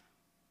stuff.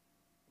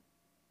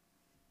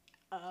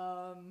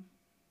 I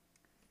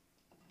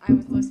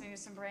was listening to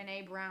some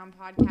Brené Brown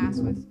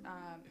podcast with,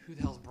 Who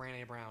the hell's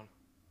Brené Brown?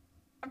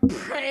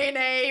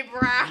 Brené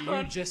Brown!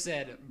 You just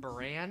said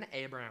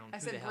Brené Brown. I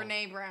said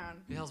Brené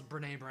Brown. Who the hell's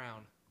Brené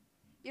Brown?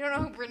 You don't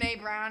know who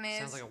Brené Brown is?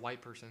 Sounds like a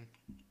white person.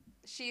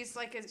 She's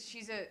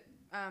she's a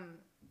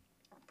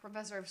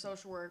professor of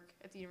social work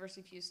at the University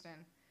of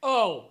Houston.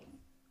 Oh!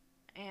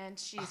 And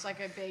she's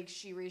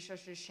she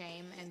researches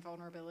shame and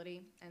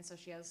vulnerability, and so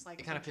she has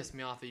It kind of pissed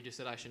me off that you just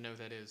said I should know who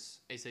that is.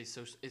 It's a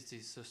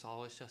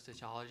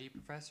sociology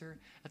professor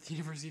at the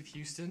University of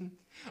Houston.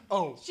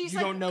 Oh, she's you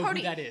don't know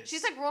Cody, who that is.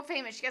 She's world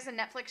famous. She has a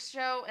Netflix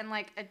show and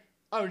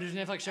Oh, does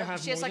Netflix show have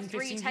she more has than 3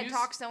 15 TED views?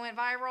 Talks that went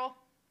viral.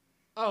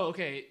 Oh,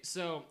 okay.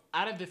 So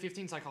out of the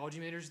 15 psychology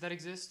majors that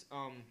exist,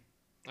 who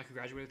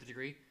graduated with a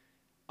degree,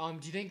 do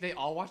you think they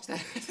all watch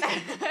that?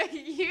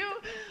 You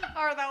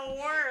are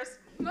the worst.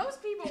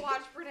 Most people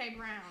watch Brené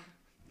Brown.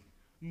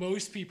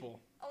 Most people.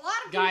 A lot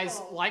of Guys,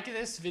 people. like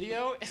this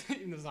video,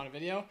 even though it's not a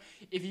video,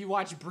 if you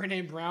watch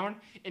Brené Brown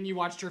and you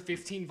watched her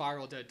 15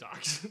 viral TED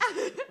Talks.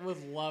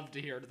 Would love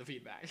to hear the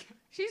feedback.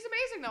 She's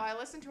amazing, though. I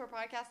listened to her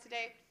podcast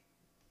today.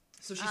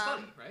 So she's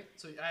funny, right?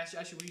 So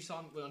actually what you saw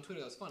on Twitter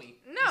that was funny.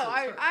 No,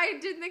 I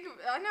didn't think of...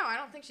 no, I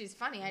don't think she's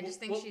funny. I just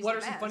think she's What the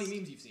are some best. funny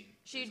memes you've seen?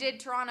 She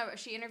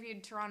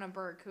interviewed Tarana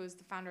Burke, who is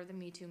the founder of the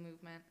Me Too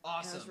movement.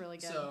 Awesome. That was really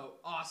good. So,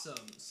 awesome.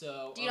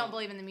 So... You don't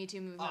believe in the Me Too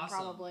movement, awesome.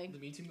 probably. The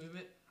Me Too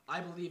movement? I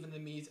believe in the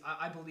Me...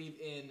 I believe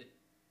in...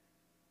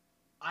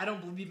 I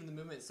don't believe in the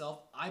movement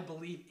itself. I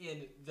believe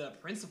in the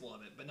principle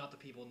of it, but not the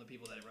people and the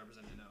people that it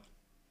represents. No.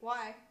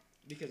 Why?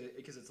 Because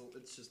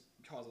it's just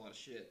caused a lot of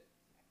shit.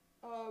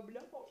 No.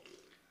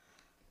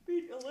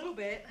 A little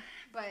bit,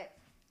 but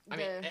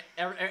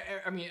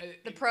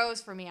the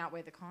pros for me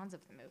outweigh the cons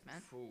of the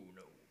movement. Oh,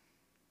 no.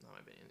 Not my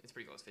opinion. It's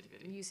pretty close,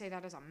 50-50. You say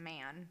that as a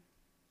man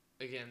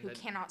Again, who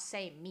cannot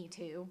say Me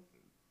Too.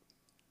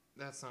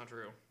 That's not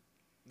true.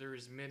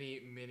 There's many,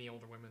 many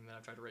older women that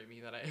have tried to rape me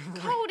that I...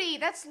 Cody,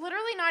 that's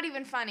literally not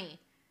even funny.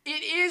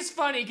 It is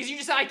funny, because you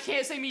just said I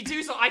can't say Me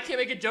Too, so I can't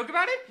make a joke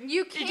about it?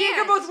 You can't. It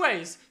can't go both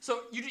ways. So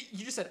you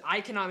just said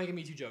I cannot make a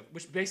Me Too joke,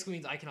 which basically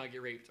means I cannot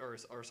get raped or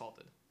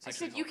assaulted. I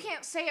said you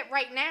can't say it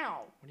right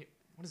now.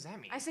 What does that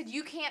mean? I said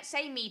you can't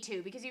say Me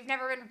Too because you've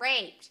never been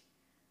raped.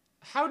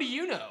 How do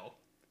you know?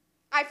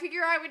 I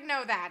figure I would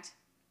know that.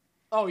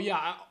 Oh,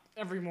 yeah,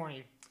 every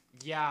morning.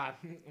 Yeah,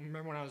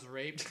 remember when I was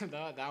raped?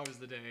 that was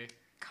the day.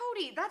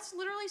 Cody, that's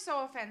literally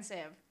so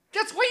offensive.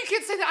 That's why you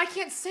can't say that. I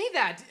can't say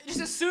that. Just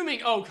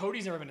assuming,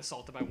 Cody's never been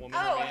assaulted by a woman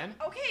or a man.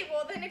 Okay,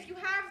 well then if you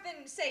have,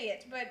 then say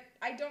it, but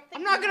I don't think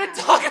I'm not going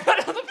to talk about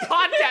it on the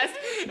podcast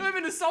if I've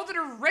been assaulted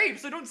or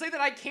raped, so don't say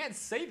that I can't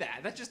say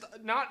that. That's just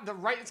not the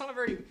right, it's not a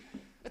very,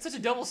 that's such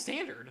a double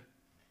standard.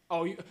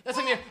 Oh, that's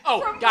like,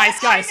 guys,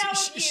 guys, 20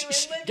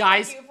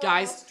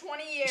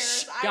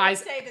 years, guys,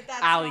 would say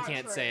that's Allie not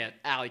can't true. say it.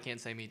 Allie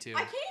can't say Me Too.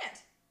 I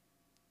can't.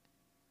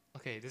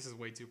 Okay, this is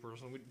way too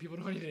personal. People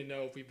don't need to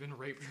know if we've been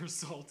raped or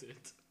assaulted.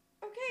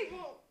 Okay,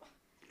 well,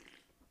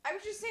 I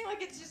was just saying,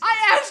 it's just...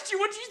 I asked you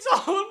what you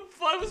saw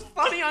was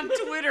funny on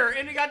Twitter,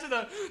 and it got to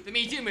the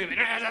Me Too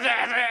movement.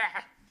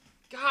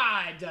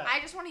 God. I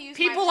just want to use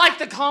people like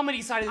the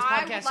comedy side of this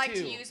podcast, I would like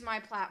too. to use my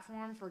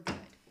platform for good.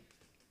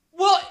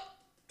 Well,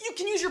 you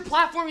can use your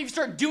platform if you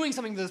start doing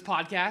something with this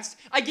podcast.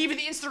 I gave you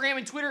the Instagram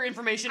and Twitter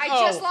information. I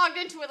just logged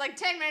into it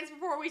 10 minutes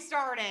before we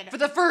started. For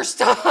the first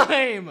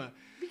time.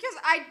 Because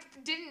I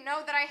didn't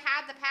know that I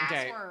had the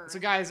password. Okay, so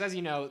guys, as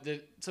you know,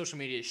 the social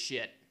media is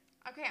shit.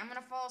 Okay, I'm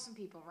gonna follow some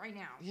people right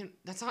now.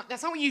 That's not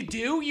what you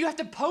do. You have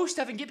to post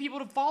stuff and get people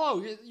to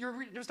follow.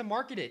 You're supposed to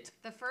market it.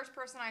 The first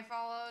person I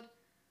followed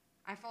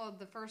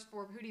the first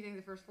 4. Who do you think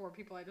the first 4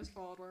 people I just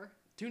followed were?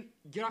 Dude,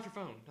 get off your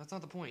phone. That's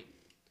not the point.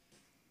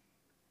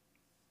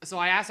 So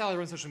I asked Allie to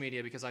run social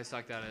media because I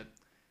sucked at it.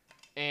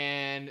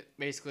 And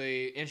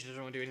basically, and she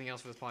doesn't want to do anything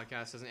else for this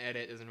podcast, doesn't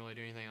edit, doesn't really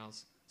do anything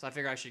else. So I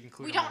figure I should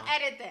include We don't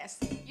edit this.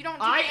 You don't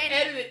do I editing.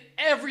 edit it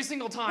every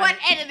single time. What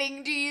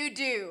editing do you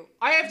do?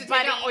 I have to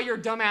buddy? take out all your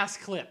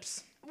dumbass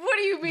clips. What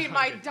do you mean, No,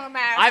 my dude.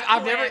 dumbass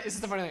I've never, clips? this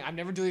is the funny thing, I've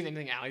never deleted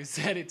anything Allie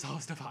said, it's all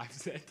stuff I've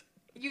said.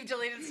 You've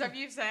deleted stuff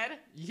you've said?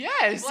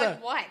 Yes!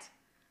 Like what?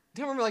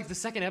 Do you remember the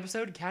second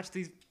episode, Catch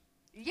These...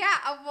 Yeah,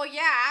 well,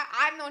 yeah,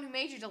 I'm the one who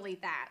made you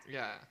delete that.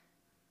 Yeah.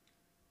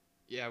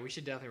 Yeah, we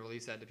should definitely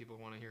release that to people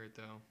who want to hear it,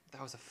 though.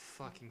 That was a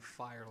fucking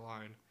fire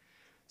line.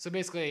 So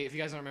basically, if you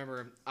guys don't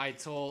remember, I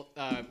told,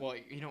 well,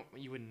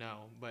 you wouldn't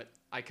know, but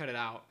I cut it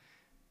out.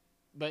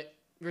 But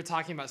we were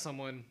talking about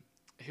someone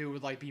who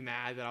would like be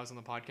mad that I was on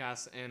the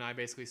podcast, and I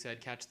basically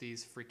said, "Catch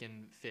these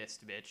freaking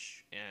fist,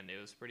 bitch," and it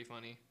was pretty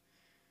funny.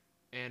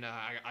 And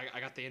I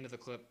got the end of the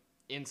clip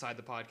inside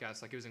the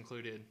podcast, like it was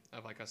included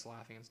of like us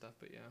laughing and stuff.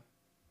 But yeah,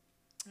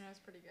 That's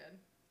pretty good.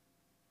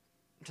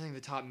 I'm trying to think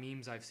of the top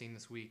memes I've seen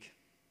this week.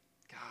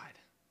 God,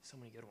 so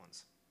many good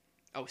ones.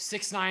 Oh,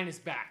 6ix9ine is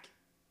back.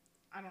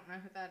 I don't know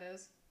who that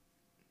is.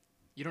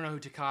 You don't know who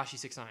Tekashi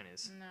 6ix9ine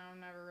is? No, I've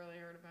never really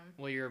heard of him.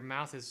 Well, your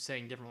mouth is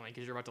saying differently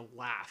because you're about to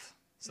laugh.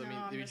 So no, that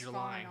I'm means just you're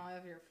following lying. all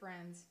of your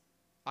friends.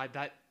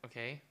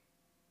 Okay.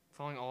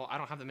 Following all. I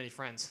don't have that many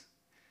friends.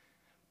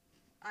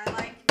 I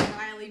like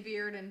Riley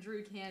Beard and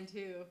Drew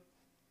Cantu.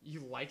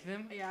 You like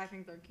them? Yeah, I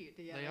think they're cute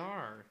together. They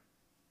are.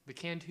 The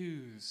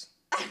Cantus.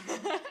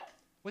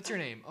 What's your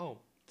name? Oh,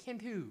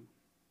 Cantu.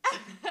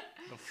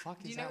 The fuck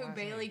is that? Do you know who last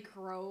Bailey name?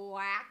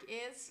 Croak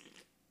is?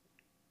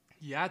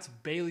 Yeah, it's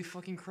Bailey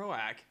fucking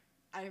Croak.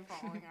 I'm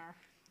following her.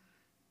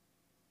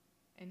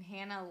 And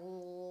Hannah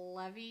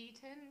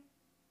Leviton?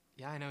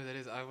 Yeah, I know who that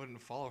is. I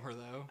wouldn't follow her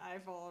though. I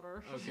followed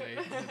her. Okay,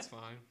 that's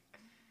fine.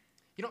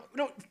 You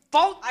don't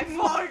follow. I'm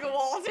following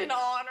Walton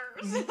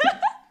Honors.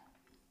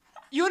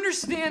 You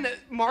understand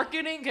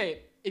marketing? Okay,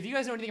 if you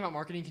guys know anything about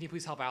marketing, can you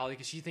please help Allie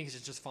because she thinks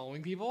it's just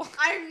following people.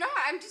 I'm not.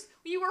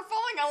 You were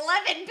following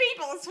 11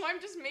 people, so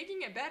I'm just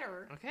making it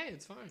better. Okay,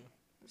 it's fine.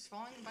 I'm just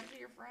following a bunch of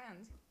your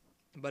friends.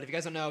 But if you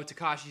guys don't know,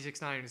 Tekashi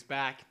 6ix9ine is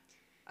back.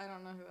 I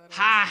don't know who that is.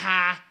 Ha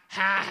ha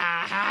ha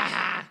ha ha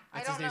ha. I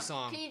That's don't his new know.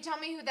 song. Can you tell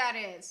me who that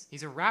is?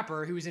 He's a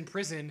rapper who was in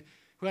prison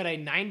who had a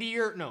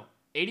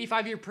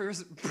 85-year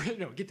prison.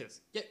 No, get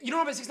this. Yeah, you don't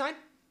know about 6ix9ine?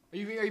 Are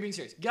you being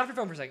serious? Get off your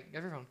phone for a second. Get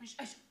off your phone.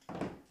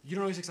 You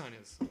don't know who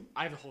 6ix9ine is.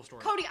 I have the whole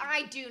story. Cody,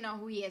 I do know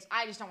who he is.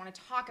 I just don't want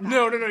to talk about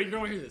No, it. you don't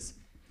want to hear this.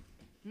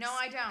 No,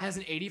 I don't. Has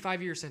an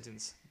 85-year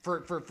sentence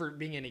for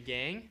being in a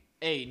gang,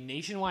 a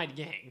nationwide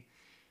gang,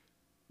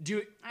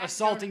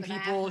 assaulting go to the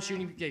people, bathroom.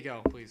 shooting. Okay,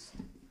 go please.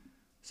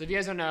 So if you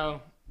guys don't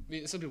know,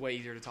 this will be way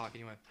easier to talk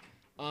anyway.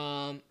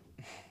 Tekashi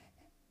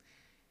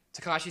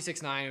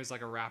 6ix9ine was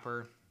like a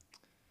rapper.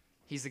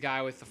 He's the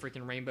guy with the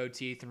freaking rainbow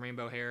teeth and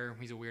rainbow hair.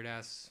 He's a weird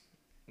ass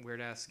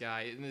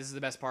guy. And this is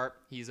the best part.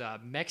 He's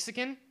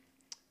Mexican.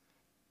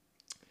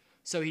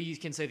 So he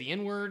can say the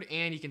N-word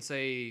and he can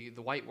say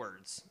the white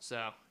words.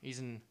 So he's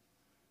an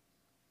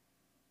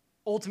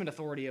ultimate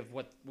authority of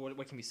what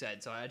can be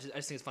said. So I just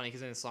think it's funny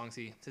because in his songs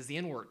he says the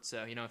N-word.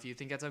 So, if you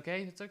think that's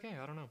okay, it's okay.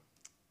 I don't know.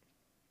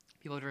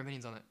 People have different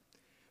opinions on it.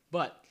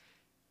 But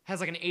has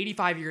like an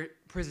 85-year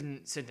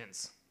prison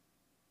sentence.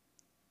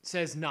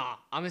 Says, nah,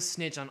 I'm a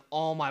snitch on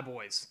all my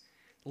boys.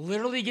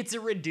 Literally gets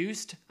it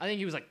reduced. I think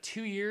he was like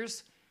 2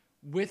 years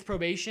with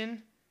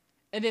probation.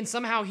 And then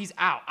somehow he's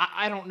out.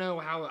 I don't know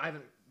how. I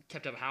haven't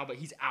kept up how, but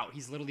he's out.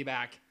 He's literally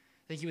back.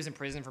 I think he was in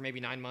prison for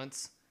maybe 9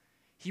 months.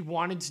 He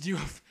wanted to do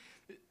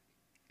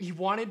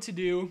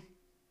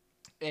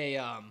a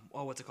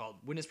what's it called?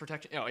 Witness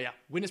protection. Oh yeah,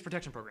 witness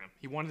protection program.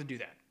 He wanted to do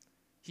that.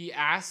 He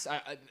asked.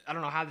 I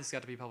don't know how this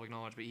got to be public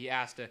knowledge, but he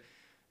asked to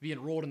be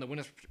enrolled in the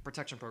witness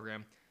protection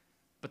program.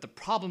 But the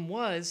problem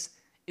is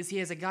he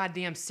has a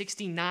goddamn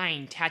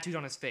 69 tattooed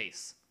on his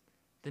face.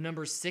 The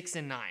numbers 6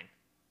 and 9,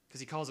 because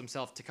he calls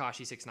himself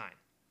Tekashi 6ix9ine.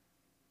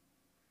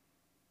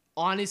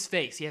 On his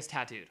face, he has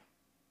tattooed.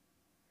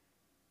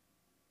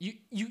 You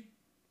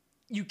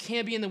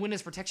can't be in the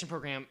witness protection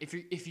program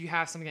if you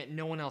have something that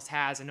no one else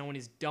has and no one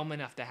is dumb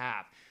enough to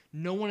have.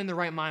 No one in their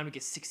right mind would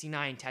get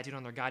 69 tattooed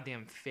on their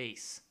goddamn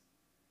face.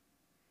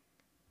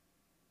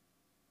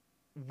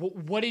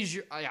 What is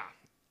your... yeah,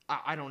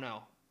 I don't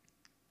know.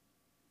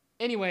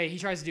 Anyway, he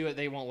tries to do it.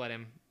 They won't let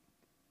him.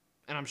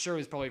 And I'm sure it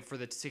was probably for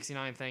the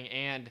 69 thing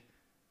and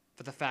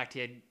for the fact he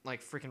had,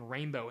 like, freaking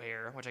rainbow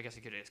hair, which I guess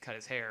he could have just cut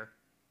his hair.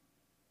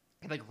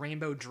 He had, like,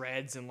 rainbow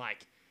dreads and,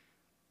 like,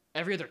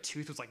 every other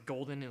tooth was, like,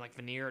 golden and, like,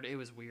 veneered. It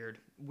was weird.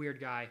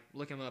 Weird guy.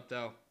 Look him up,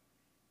 though.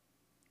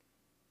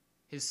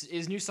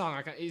 His new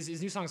song,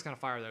 his new song is kind of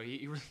fire, though.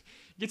 He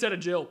gets out of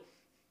jail.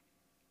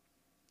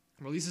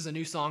 Releases a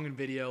new song and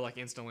video, like,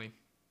 instantly.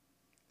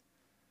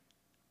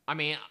 I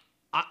mean,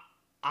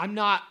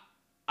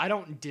 I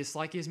don't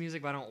dislike his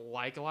music, but I don't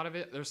like a lot of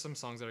it. There's some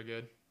songs that are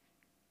good.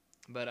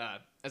 But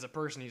as a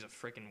person, he's a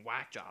freaking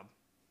whack job.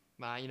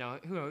 But,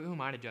 who am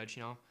I to judge,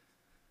 I'm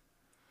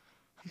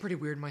pretty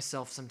weird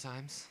myself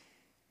sometimes,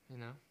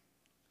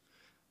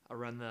 I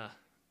run the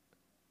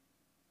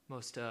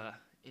most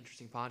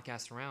interesting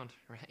podcast around,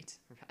 right?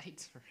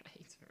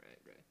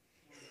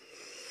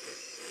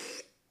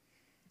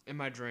 In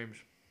my dreams.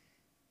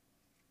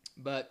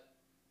 But,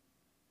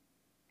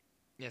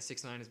 yeah,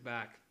 6ix9ine is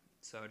back.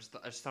 So I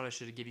just thought I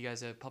should give you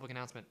guys a public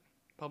announcement.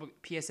 Public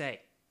PSA.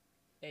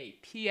 Hey,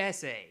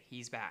 PSA.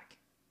 He's back.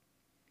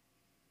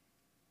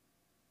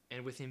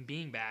 And with him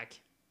being back,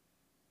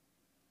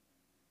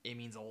 it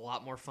means a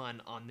lot more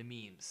fun on the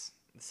memes.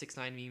 The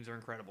 6ix9ine memes are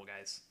incredible,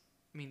 guys.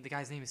 I mean, the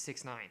guy's name is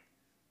 6ix9ine.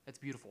 That's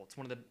beautiful. It's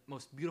one of the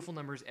most beautiful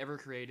numbers ever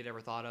created, ever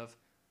thought of.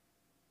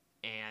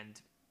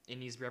 And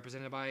he's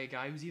represented by a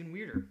guy who's even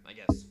weirder, I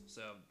guess.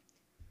 So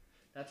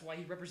that's why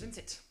he represents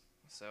it.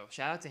 So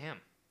shout out to him,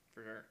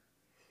 for sure.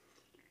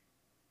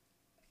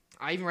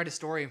 I even read a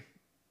story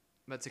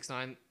Met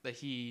 6ix9ine, that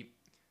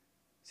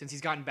since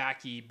he's gotten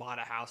back, he bought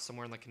a house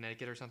somewhere in like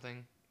Connecticut or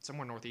something,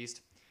 somewhere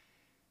northeast.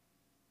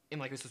 And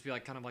like it was supposed to be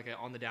like kind of like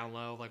on the down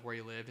low, like where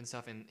he lived and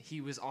stuff. And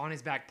he was on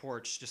his back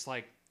porch, just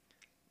like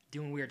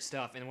doing weird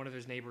stuff. And one of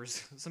his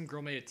neighbors, some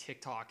girl made a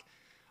TikTok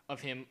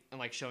of him and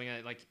like showing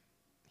it, like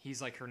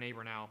he's like her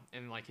neighbor now,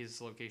 and like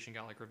his location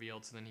got like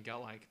revealed. So then he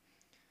got like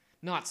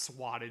not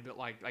swatted, but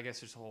like I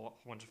guess there's a whole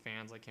bunch of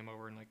fans like came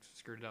over and like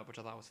screwed it up, which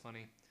I thought was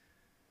funny.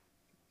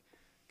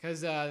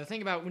 Because the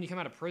thing about when you come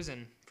out of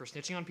prison for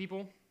snitching on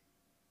people,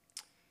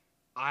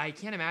 I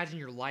can't imagine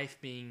your life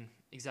being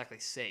exactly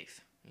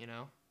safe, you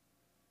know?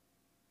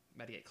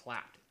 About to get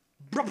clapped.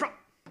 Bruh, bruh.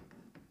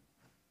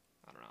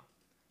 I don't know.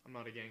 I'm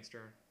not a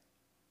gangster.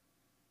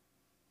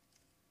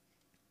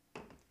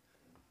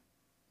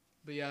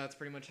 But yeah, that's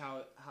pretty much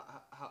how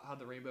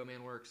the Rainbow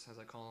Man works, as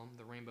I call him,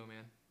 the Rainbow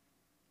Man.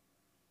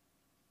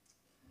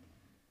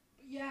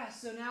 But yeah,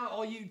 so now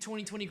all you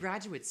 2020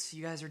 graduates,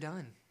 you guys are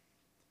done.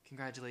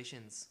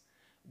 Congratulations.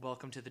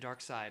 Welcome to the dark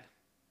side,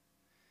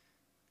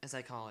 as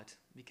I call it.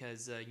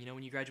 Because, you know,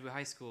 when you graduate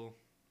high school,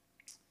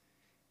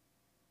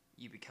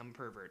 you become a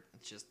pervert.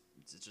 It's just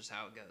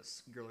how it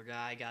goes. Girl or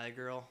guy or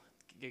girl.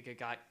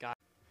 Guy.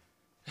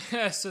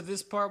 So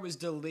this part was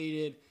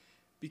deleted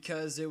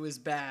because it was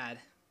bad.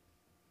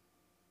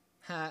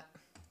 Ha.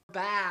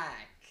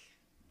 Back.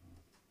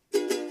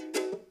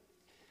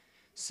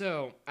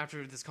 So,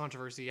 after this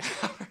controversy, let's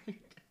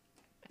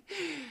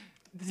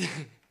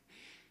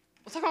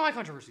talk about my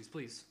controversies,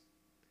 please.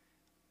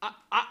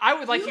 I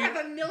would like you. You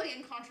have a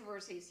million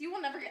controversies. You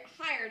will never get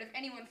hired if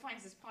anyone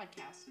finds this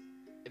podcast.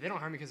 If they don't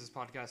hire me because this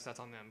podcast, that's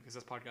on them. Because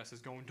this podcast is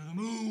going to the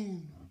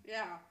moon.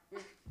 Yeah.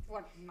 With,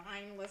 what,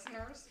 9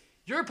 listeners?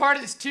 You're a part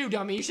of this too,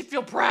 dummy. You should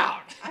feel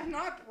proud. I'm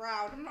not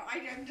proud.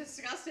 I'm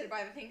disgusted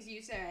by the things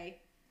you say.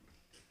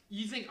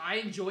 You think I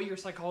enjoy your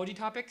psychology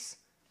topics?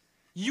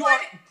 You When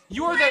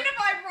are have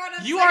I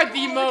brought up you are the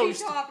psychology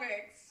most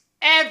topics?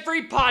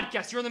 every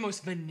podcast. You're the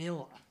most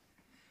vanilla.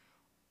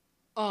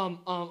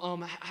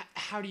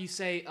 How do you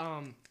say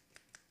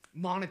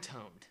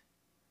monotoned?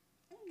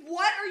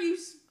 What are you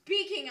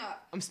speaking of?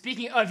 I'm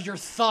speaking of your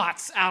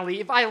thoughts, Allie.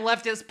 If I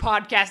left this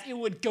podcast, it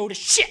would go to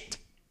shit.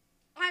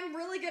 I'm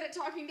really good at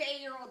talking to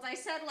 8-year-olds. I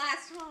said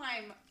last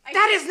time.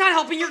 That is not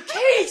helping your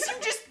case.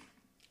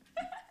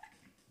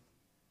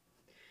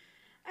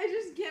 I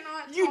just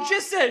cannot You talk.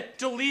 just said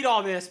delete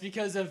all this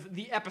because of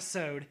the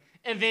episode,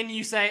 and then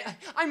you say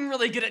I'm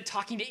really good at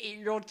talking to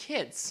 8-year-old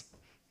kids.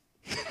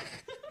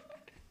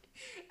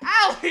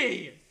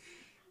 Allie!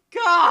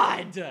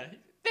 God!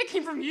 That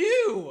came from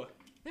you!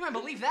 They might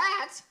believe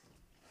that.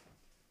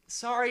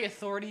 Sorry,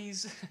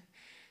 authorities.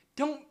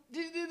 Don't...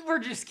 We're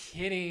just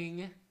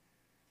kidding.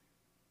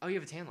 Oh, you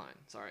have a tan line.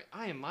 Sorry.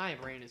 My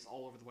brain is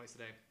all over the place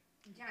today.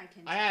 Yeah, I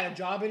can. I had a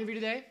job interview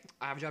today.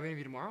 I have a job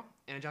interview tomorrow.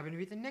 And a job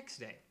interview the next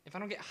day. If I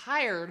don't get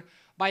hired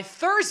by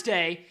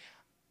Thursday,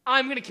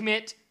 I'm going to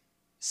commit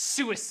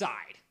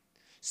suicide.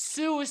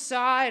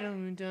 Suicide. Suicide.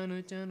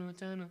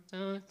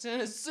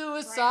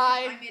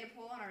 I made a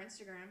poll on our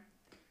Instagram.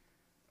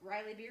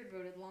 Riley Beard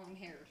voted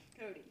long-haired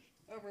Cody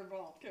over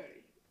bald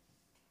Cody.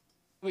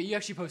 Wait, you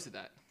actually posted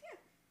that? Yeah.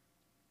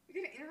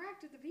 You're going to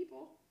interact with the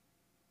people.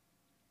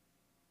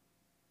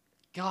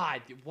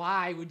 God,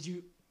 why would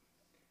you...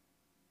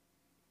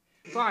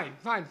 Fine.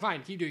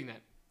 Keep doing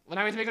that. Well,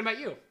 now we have to make one about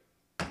you.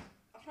 Huh?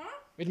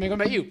 We have to make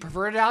one about you.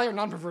 Perverted Allie or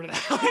non-perverted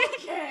Allie?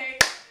 Okay.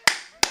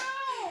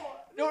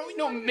 No,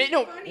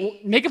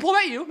 Funny. make a poll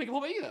about you. Make a poll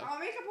about you, though. I'll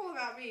make a poll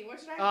about me. What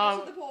should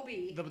the poll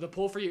be? The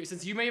poll for you,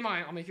 since you made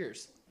mine, I'll make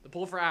yours. The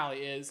poll for Allie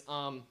is,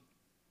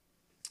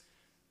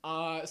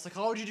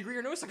 psychology degree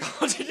or no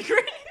psychology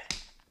degree?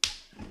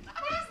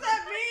 What does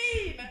that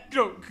mean?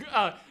 No,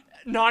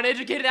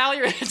 non-educated Allie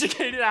or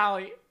educated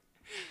Allie?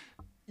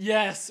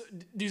 Yes,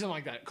 do something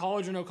like that.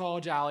 College or no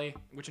college Allie?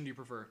 Which one do you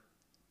prefer?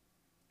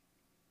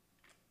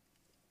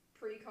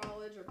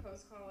 Pre-college or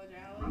post-college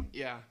Allie?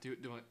 Yeah, do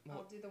it. Well,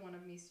 I'll do the one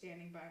of me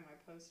standing by my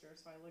poster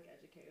so I look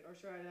educated. Or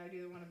should I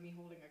do the one of me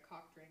holding a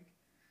cock drink?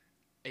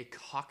 a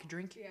cock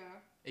drink? Yeah.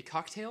 A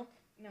cocktail?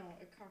 No,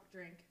 a cock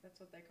drink. That's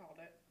what they called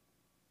it.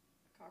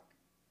 A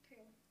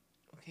cocktail.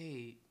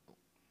 Okay,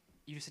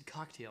 you just said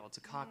cocktail. It's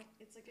a cock. No,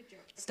 it's like a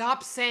joke.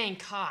 Stop saying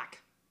cock.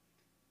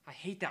 I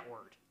hate that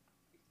word.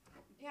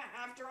 Yeah,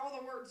 after all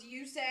the words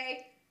you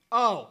say.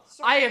 Oh,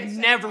 Sorry, I I have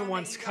said never one that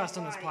once you don't cussed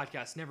on this like.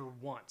 podcast. Never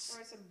once.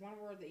 Or I said one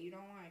word that you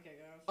don't like, I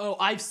guess. Oh,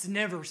 I've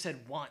never said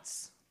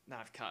once that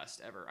I've cussed,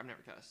 ever. I've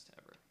never cussed,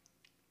 ever.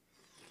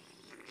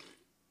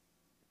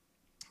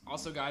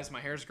 Also, guys,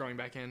 my hair's growing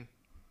back in.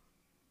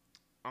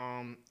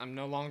 I'm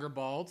no longer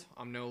bald.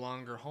 I'm no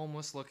longer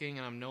homeless looking,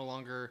 and I'm no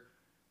longer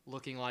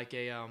looking like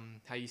a,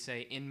 how you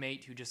say,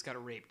 inmate who just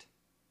got raped.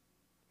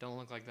 Don't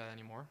look like that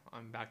anymore.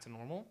 I'm back to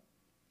normal.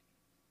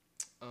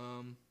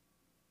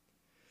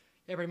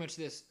 Yeah, pretty much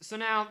this. So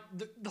now,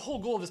 the whole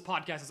goal of this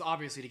podcast is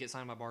obviously to get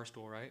signed by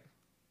Barstool, right?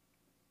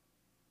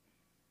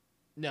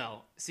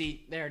 No.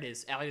 See, there it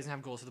is. Allie doesn't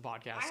have goals for the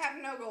podcast. I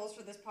have no goals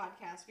for this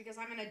podcast because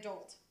I'm an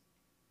adult.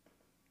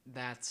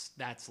 That's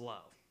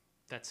low.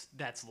 That's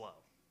low.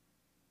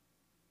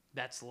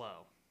 That's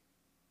low.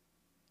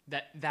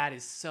 That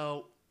is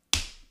so.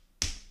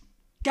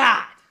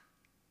 God.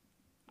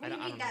 What do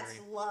you mean that's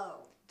agree. low?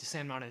 To say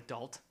I'm not an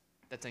adult,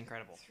 that's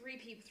incredible. Three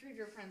of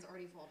your friends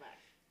already follow back.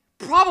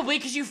 Probably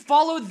because you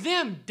followed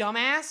them,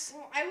 dumbass.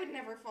 Well, I would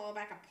never follow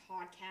back a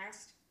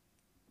podcast.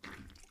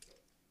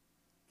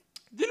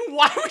 Then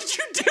why would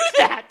you do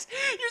that?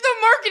 You're the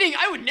marketing.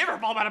 I would never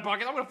follow back a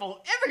podcast. I'm gonna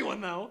follow everyone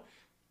though.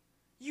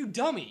 You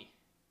dummy.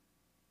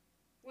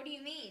 What do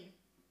you mean?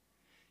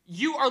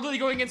 You are literally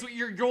going against what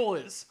your goal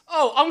is.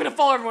 Oh, I'm gonna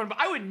follow everyone, but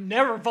I would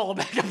never follow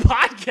back a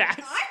podcast.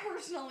 I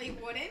personally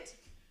wouldn't.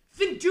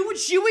 Then do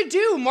what you would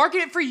do. Market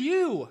it for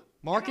you.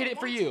 Market I don't it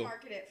for want you. to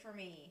market it for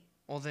me.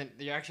 Well, then,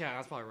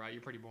 that's probably right.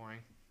 You're pretty boring.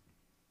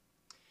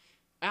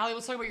 Allie,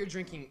 let's talk about your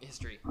drinking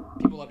history.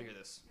 People love to hear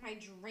this. My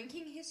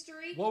drinking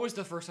history? What was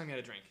the first time you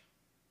had a drink?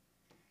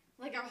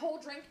 Like a whole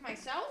drink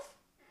myself?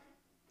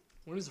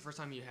 When was the first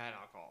time you had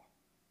alcohol?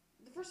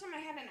 The first time I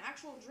had an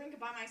actual drink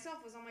by myself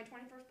was on my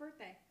 21st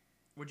birthday.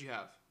 What'd you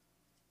have?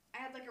 I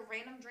had like a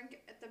random drink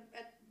at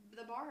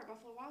the bar at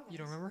Buffalo Wild Wings. You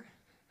don't remember?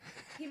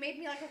 He made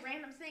me like a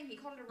random thing. He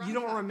called it a rum You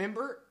don't cup.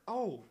 remember?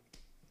 Oh.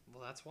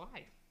 Well, that's why.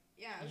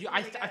 Yeah, it was You, really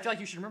I good. feel like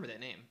you should remember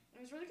that name.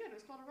 It was really good. It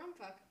was called a rum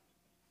fuck.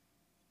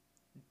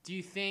 Do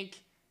you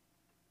think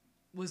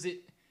it's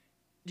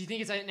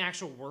an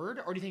actual word,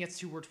 or do you think it's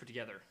two words put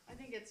together? I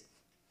think it's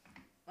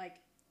like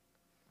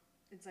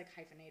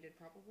hyphenated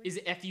probably. Is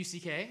it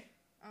F-U-C-K?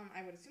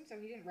 I would assume so.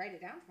 He didn't write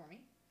it down for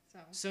me.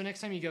 So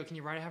next time you go, can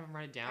you have him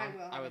write it down? I will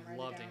have I would him write it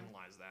love to down.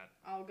 analyze that.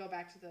 I'll go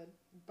back to the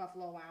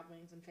Buffalo Wild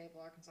Wings in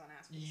Fayetteville, Arkansas, and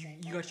ask for the You same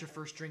got phone your number.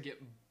 first drink at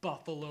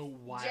Buffalo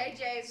Wild JJ's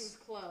Wings. was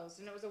closed,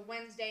 and it was a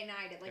Wednesday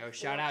night at like 4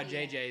 Shout out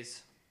p.m.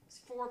 JJ's. It's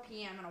 4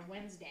 p.m. on a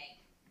Wednesday.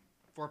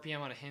 4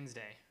 p.m. on a Hens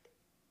Day.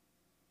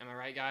 Am I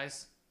right,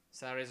 guys?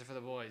 Saturdays are for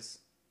the boys.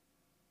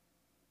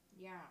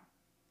 Yeah.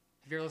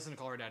 Have you ever listened to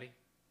Call Her Daddy,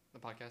 the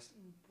podcast?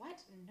 What?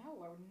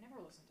 No, I would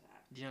never listen to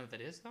that. Do you know what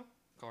that is, though?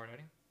 Call Her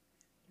Daddy?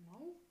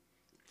 No?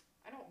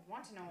 I don't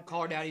want to know what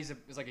Call Her that Daddy is.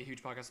 is like a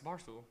huge podcast with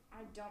Barstool. I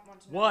don't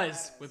want to know what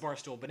Was that with is.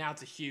 Barstool, but now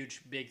it's a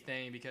huge, big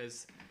thing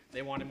because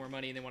they wanted more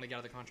money and they want to get out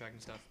of the contract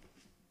and stuff.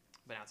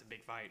 But now it's a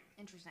big fight.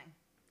 Interesting.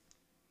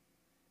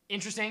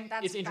 Interesting?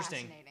 That's It's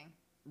interesting. fascinating.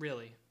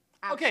 Really.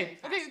 Absolutely Okay.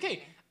 fascinating.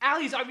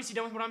 Allie's obviously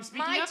done with what I'm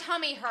speaking My of.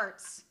 tummy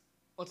hurts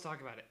Let's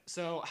talk about it.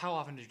 So, how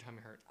often does your tummy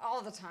hurt?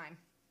 all the time.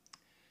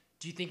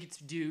 Do you think it's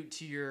due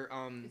to your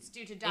It's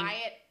due to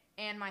diet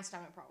and my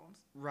stomach problems.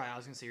 Right, I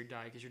was gonna say your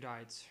diet because your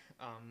diet's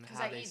Because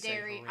how I they eat say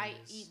dairy. I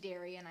horrendous. eat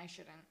dairy and I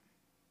shouldn't.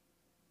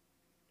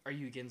 Are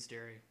you against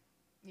dairy?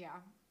 Yeah.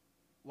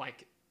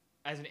 Like,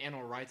 as an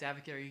animal rights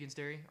advocate, are you against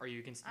dairy? Or are you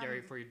against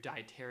dairy for your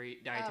dietary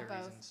both.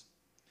 reasons?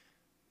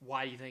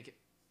 Why do you think,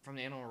 from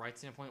the animal rights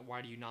standpoint,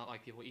 why do you not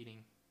like people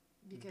eating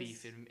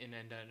beef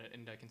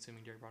and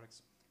consuming dairy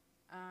products?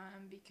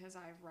 Because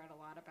I've read a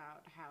lot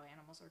about how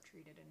animals are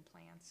treated in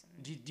plants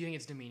and Do you think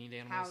it's demeaning to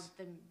how animals?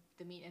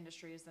 the meat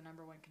industry is the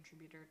 #1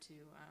 contributor to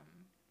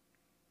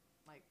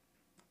like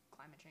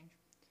climate change.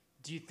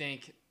 Do you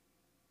think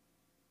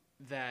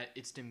that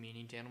it's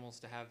demeaning to animals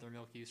to have their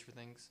milk used for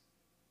things?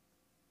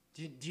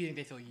 Do you think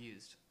they feel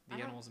used, the I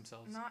don't- animals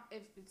themselves? Not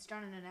if it's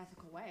done in an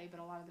ethical way, but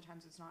a lot of the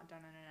times it's not done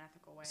in an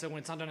ethical way. So when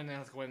it's not done in an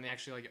ethical way, and they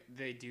actually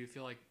they do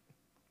feel like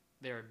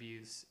they're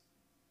abused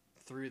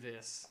through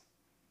this.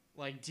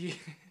 Like, do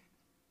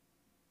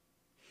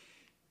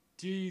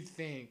you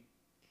think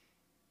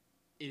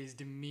it is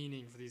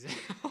demeaning for these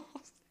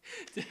animals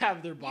to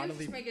have their you bodily?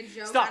 just make a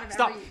joke Stop! out of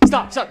Stop! every,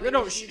 Stop! Stop! every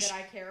No! issue Shh! that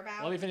I care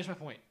about. Let me finish my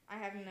point. I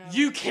have no.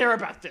 You care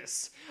about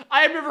this.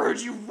 I have never heard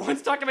you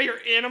once talk about your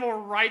animal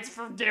rights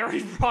for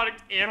dairy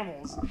product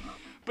animals.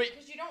 But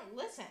Because you don't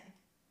listen.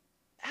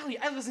 Allie,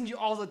 I listen to you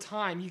all the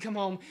time. You come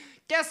home,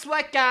 guess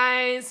what,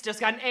 guys? Just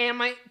got an A on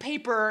my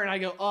paper, and I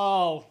go,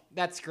 oh,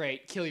 that's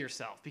great. Kill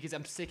yourself, because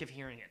I'm sick of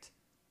hearing it.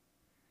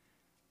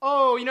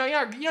 Oh, you know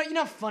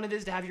how fun it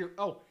is to have your.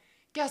 Oh,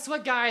 guess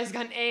what, guys?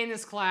 Got an A in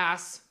this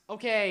class.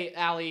 Okay,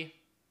 Allie.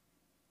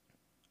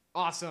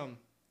 Awesome.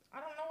 I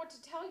don't know what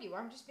to tell you.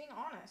 I'm just being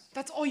honest.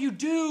 That's all you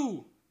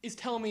do is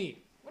tell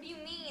me. What do you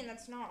mean?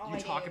 That's not all You I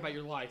talk do. about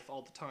your life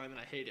all the time, and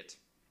I hate it.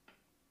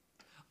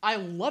 I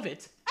love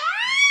it.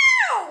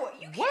 Ow!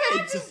 You What?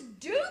 cannot just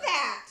do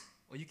that.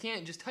 Well, you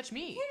can't just touch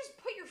me. You can't just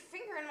put your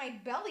finger in my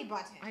belly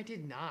button. I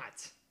did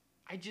not.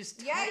 I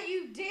just. Yeah,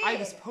 you did. I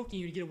was poking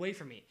you to get away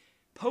from me.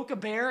 Poke a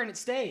bear and it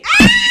stays.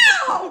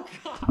 Ow!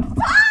 God.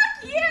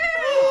 Fuck you!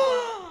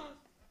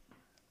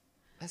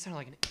 That sounded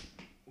like an.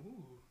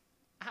 Ooh.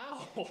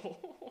 Ow.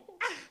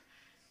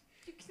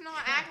 You cannot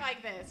act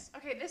like this.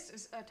 Okay, this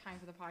is a time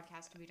for the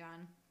podcast to be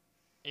done.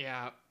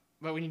 Yeah,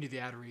 but we need to do the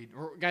ad read.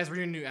 Guys, we're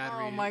doing a new ad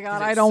read. Oh my 'cause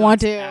God, it I don't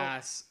want sucks to.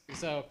 Ass.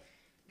 So,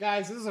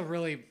 guys, this is a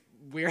really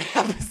weird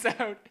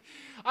episode.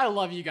 I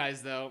love you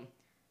guys, though.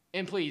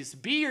 And please,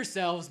 be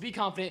yourselves. Be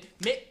confident.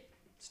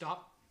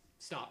 Stop.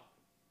 Stop.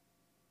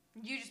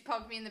 You just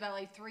poked me in the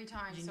belly 3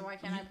 times, so why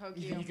can't I poke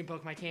you? You can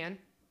poke my can.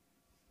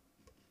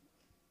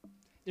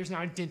 There's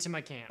not a dent in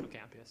my can. Okay,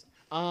 I'm pissed.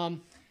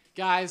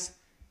 Guys,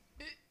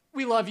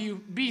 we love you.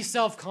 Be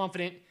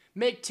self-confident.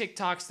 Make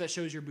TikToks that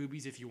shows your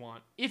boobies if you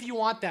want. If you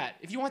want that.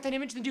 If you want that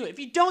image, then do it. If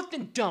you don't,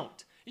 then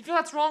don't. If you feel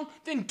that's wrong,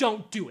 then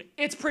don't do it.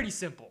 It's pretty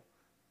simple.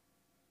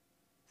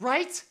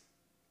 Right?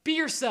 Be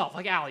yourself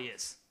like Allie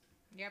is.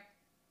 Yep.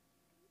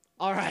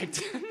 All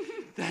right.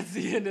 That's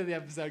the end of the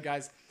episode,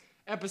 guys.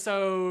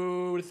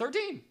 Episode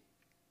 13.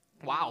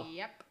 Wow.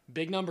 Yep.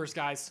 Big numbers,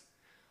 guys.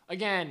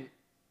 Again,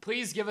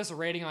 please give us a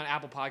rating on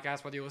Apple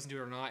Podcasts, whether you listen to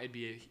it or not. It'd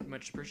be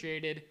much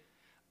appreciated.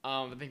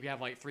 I think we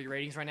have like 3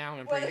 ratings right now.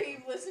 And Whether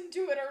you listen to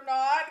it or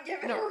not,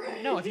 give it a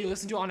rating. no, if you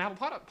listen to it on Apple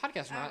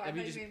Podcasts or not. I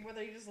mean, mean,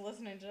 whether you just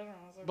listen in general.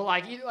 So but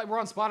like, either, like, we're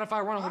on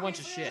Spotify, we're on a whole bunch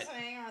of obviously shit.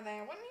 listening, or they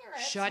wouldn't hear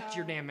it, Shut so-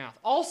 your damn mouth.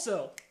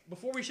 Also,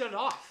 before we shut it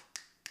off,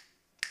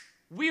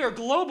 we are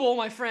global,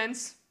 my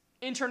friends.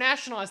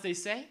 International, as they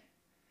say.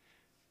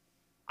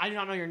 I do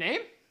not know your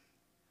name,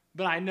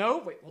 but I know.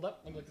 Wait, hold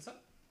up. Let me look this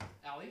up.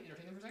 Allie,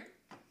 entertain them for a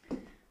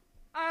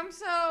second.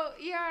 So,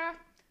 yeah,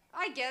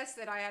 I guess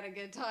that I had a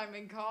good time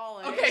in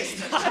college. Okay,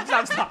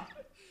 stop.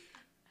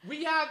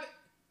 We have,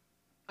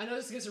 I know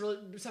this is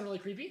going to sound really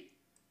creepy,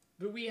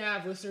 but we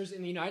have listeners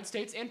in the United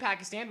States and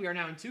Pakistan. We are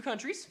now in 2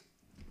 countries.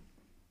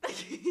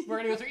 We're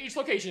going to go through each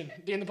location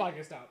to end the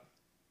podcast out.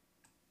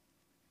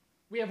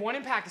 We have one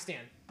in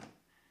Pakistan.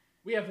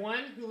 We have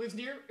one who lives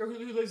near, or who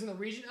lives in the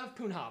region of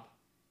Punjab.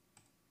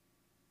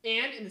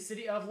 And in the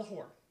city of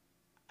Lahore.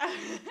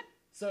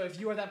 So if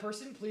you are that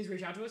person, please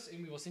reach out to us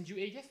and we will send you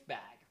a gift bag.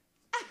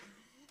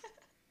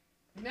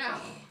 Now,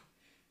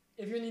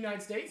 if you're in the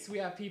United States, we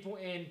have people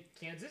in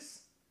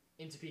Kansas,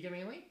 in Topeka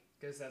mainly,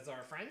 because that's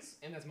our friends,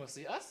 and that's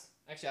mostly us.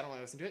 Actually, I don't want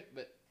to listen to it,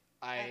 but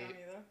I don't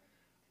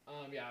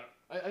either. yeah,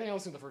 I think I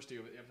listened to the first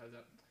 2 episodes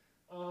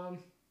up.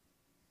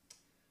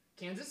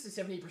 Kansas is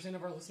 78%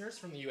 of our listeners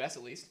from the U.S.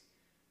 at least.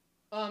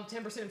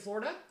 10% in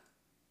Florida.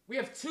 We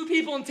have 2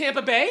 people in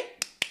Tampa Bay.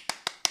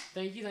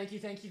 Thank you.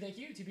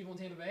 2 people in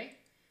Tampa Bay.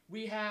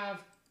 We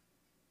have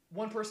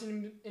 1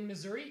 person in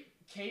Missouri,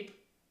 Cape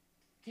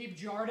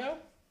Girardeau.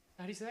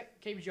 How do you say that?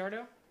 Cape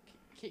Girardeau?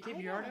 Cape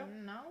Girardeau?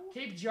 No.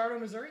 Cape Girardeau,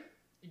 Missouri.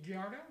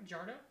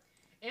 Girardeau.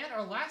 And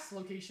our last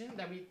location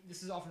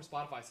this is all from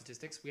Spotify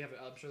statistics. We have,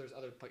 I'm sure there's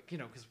other,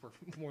 because we're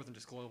more than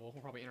just global.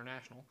 We're probably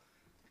international.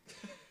 The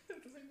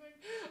same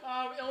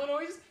thing.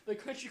 Illinois, the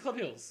Country Club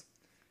Hills.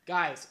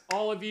 Guys,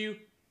 all of you,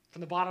 from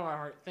the bottom of my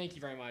heart, thank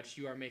you very much.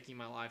 You are making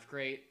my life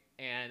great.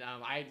 And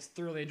I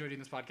thoroughly enjoyed doing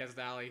this podcast with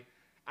Allie.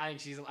 I think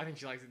she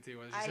likes it too,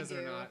 whether she says it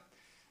or not.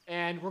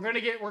 And we're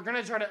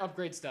gonna try to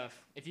upgrade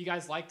stuff. If you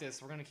guys like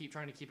this, we're gonna keep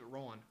trying to keep it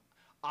rolling.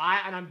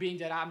 I'm being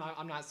dead.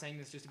 I'm not saying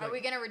this just to be. Are we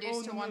gonna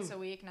reduce to once a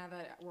week now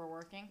that we're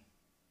working?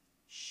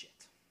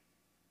 Shit.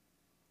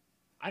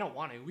 I don't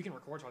want to. We can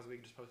record twice a week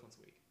and just post once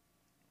a week.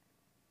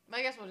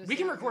 I guess we'll just. We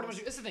can record once a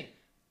week. That's the thing.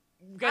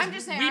 Guys, I'm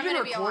just saying. we've I'm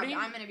been recording.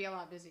 I'm gonna be a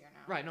lot busier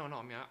now. Right. No.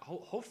 I mean,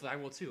 hopefully I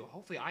will too.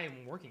 Hopefully I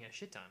am working a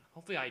shit ton.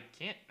 Hopefully I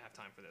can't have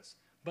time for this.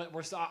 But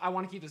I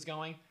want to keep this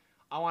going.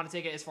 I want to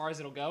take it as far as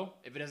it'll go.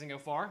 If it doesn't go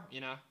far,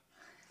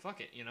 fuck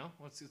it.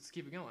 Let's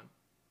keep it going,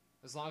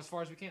 as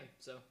far as we can.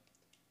 So.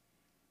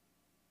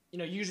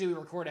 Usually we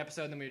record an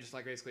episode and then we just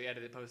basically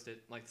edit it, post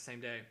it the same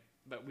day.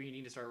 But we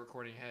need to start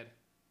recording ahead.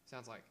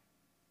 Sounds like.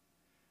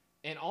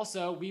 And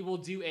also we're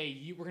gonna do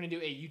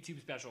a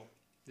YouTube special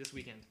this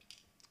weekend.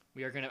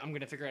 I'm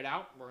gonna figure it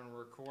out. We're gonna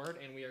record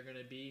and we are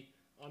gonna be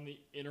on the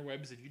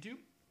interwebs of YouTube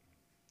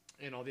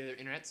and all the other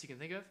internets you can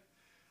think of.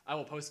 I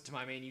will post it to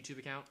my main YouTube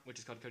account, which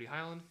is called Cody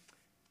Highland.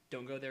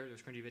 Don't go there.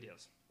 There's cringy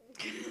videos.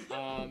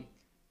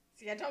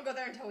 So yeah, don't go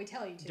there until we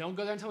tell you to. Don't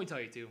go there until we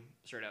tell you to.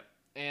 Straight up.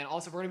 And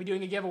also, we're going to be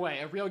doing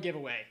a real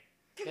giveaway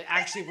that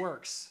actually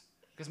works.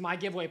 Because my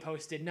giveaway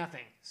post did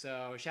nothing.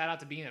 So, shout out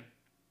to being a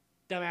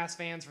dumbass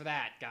fans for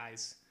that,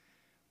 guys.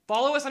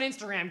 Follow us on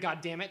Instagram,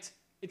 goddammit.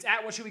 It's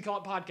at What Should We Call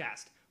It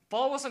Podcast.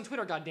 Follow us on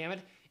Twitter, goddammit.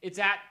 It's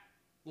at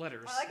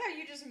letters. I like how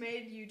you just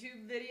made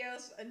YouTube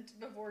videos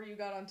before you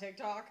got on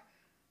TikTok.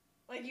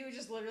 You would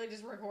just literally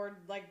just record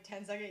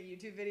 10-second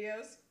YouTube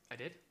videos. I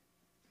did?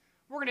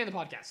 We're going to end the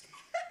podcast.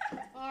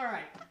 All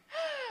right.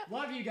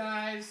 Love you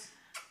guys.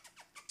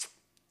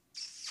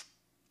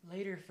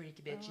 Later,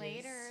 freaky bitches.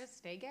 Later.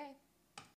 Stay gay.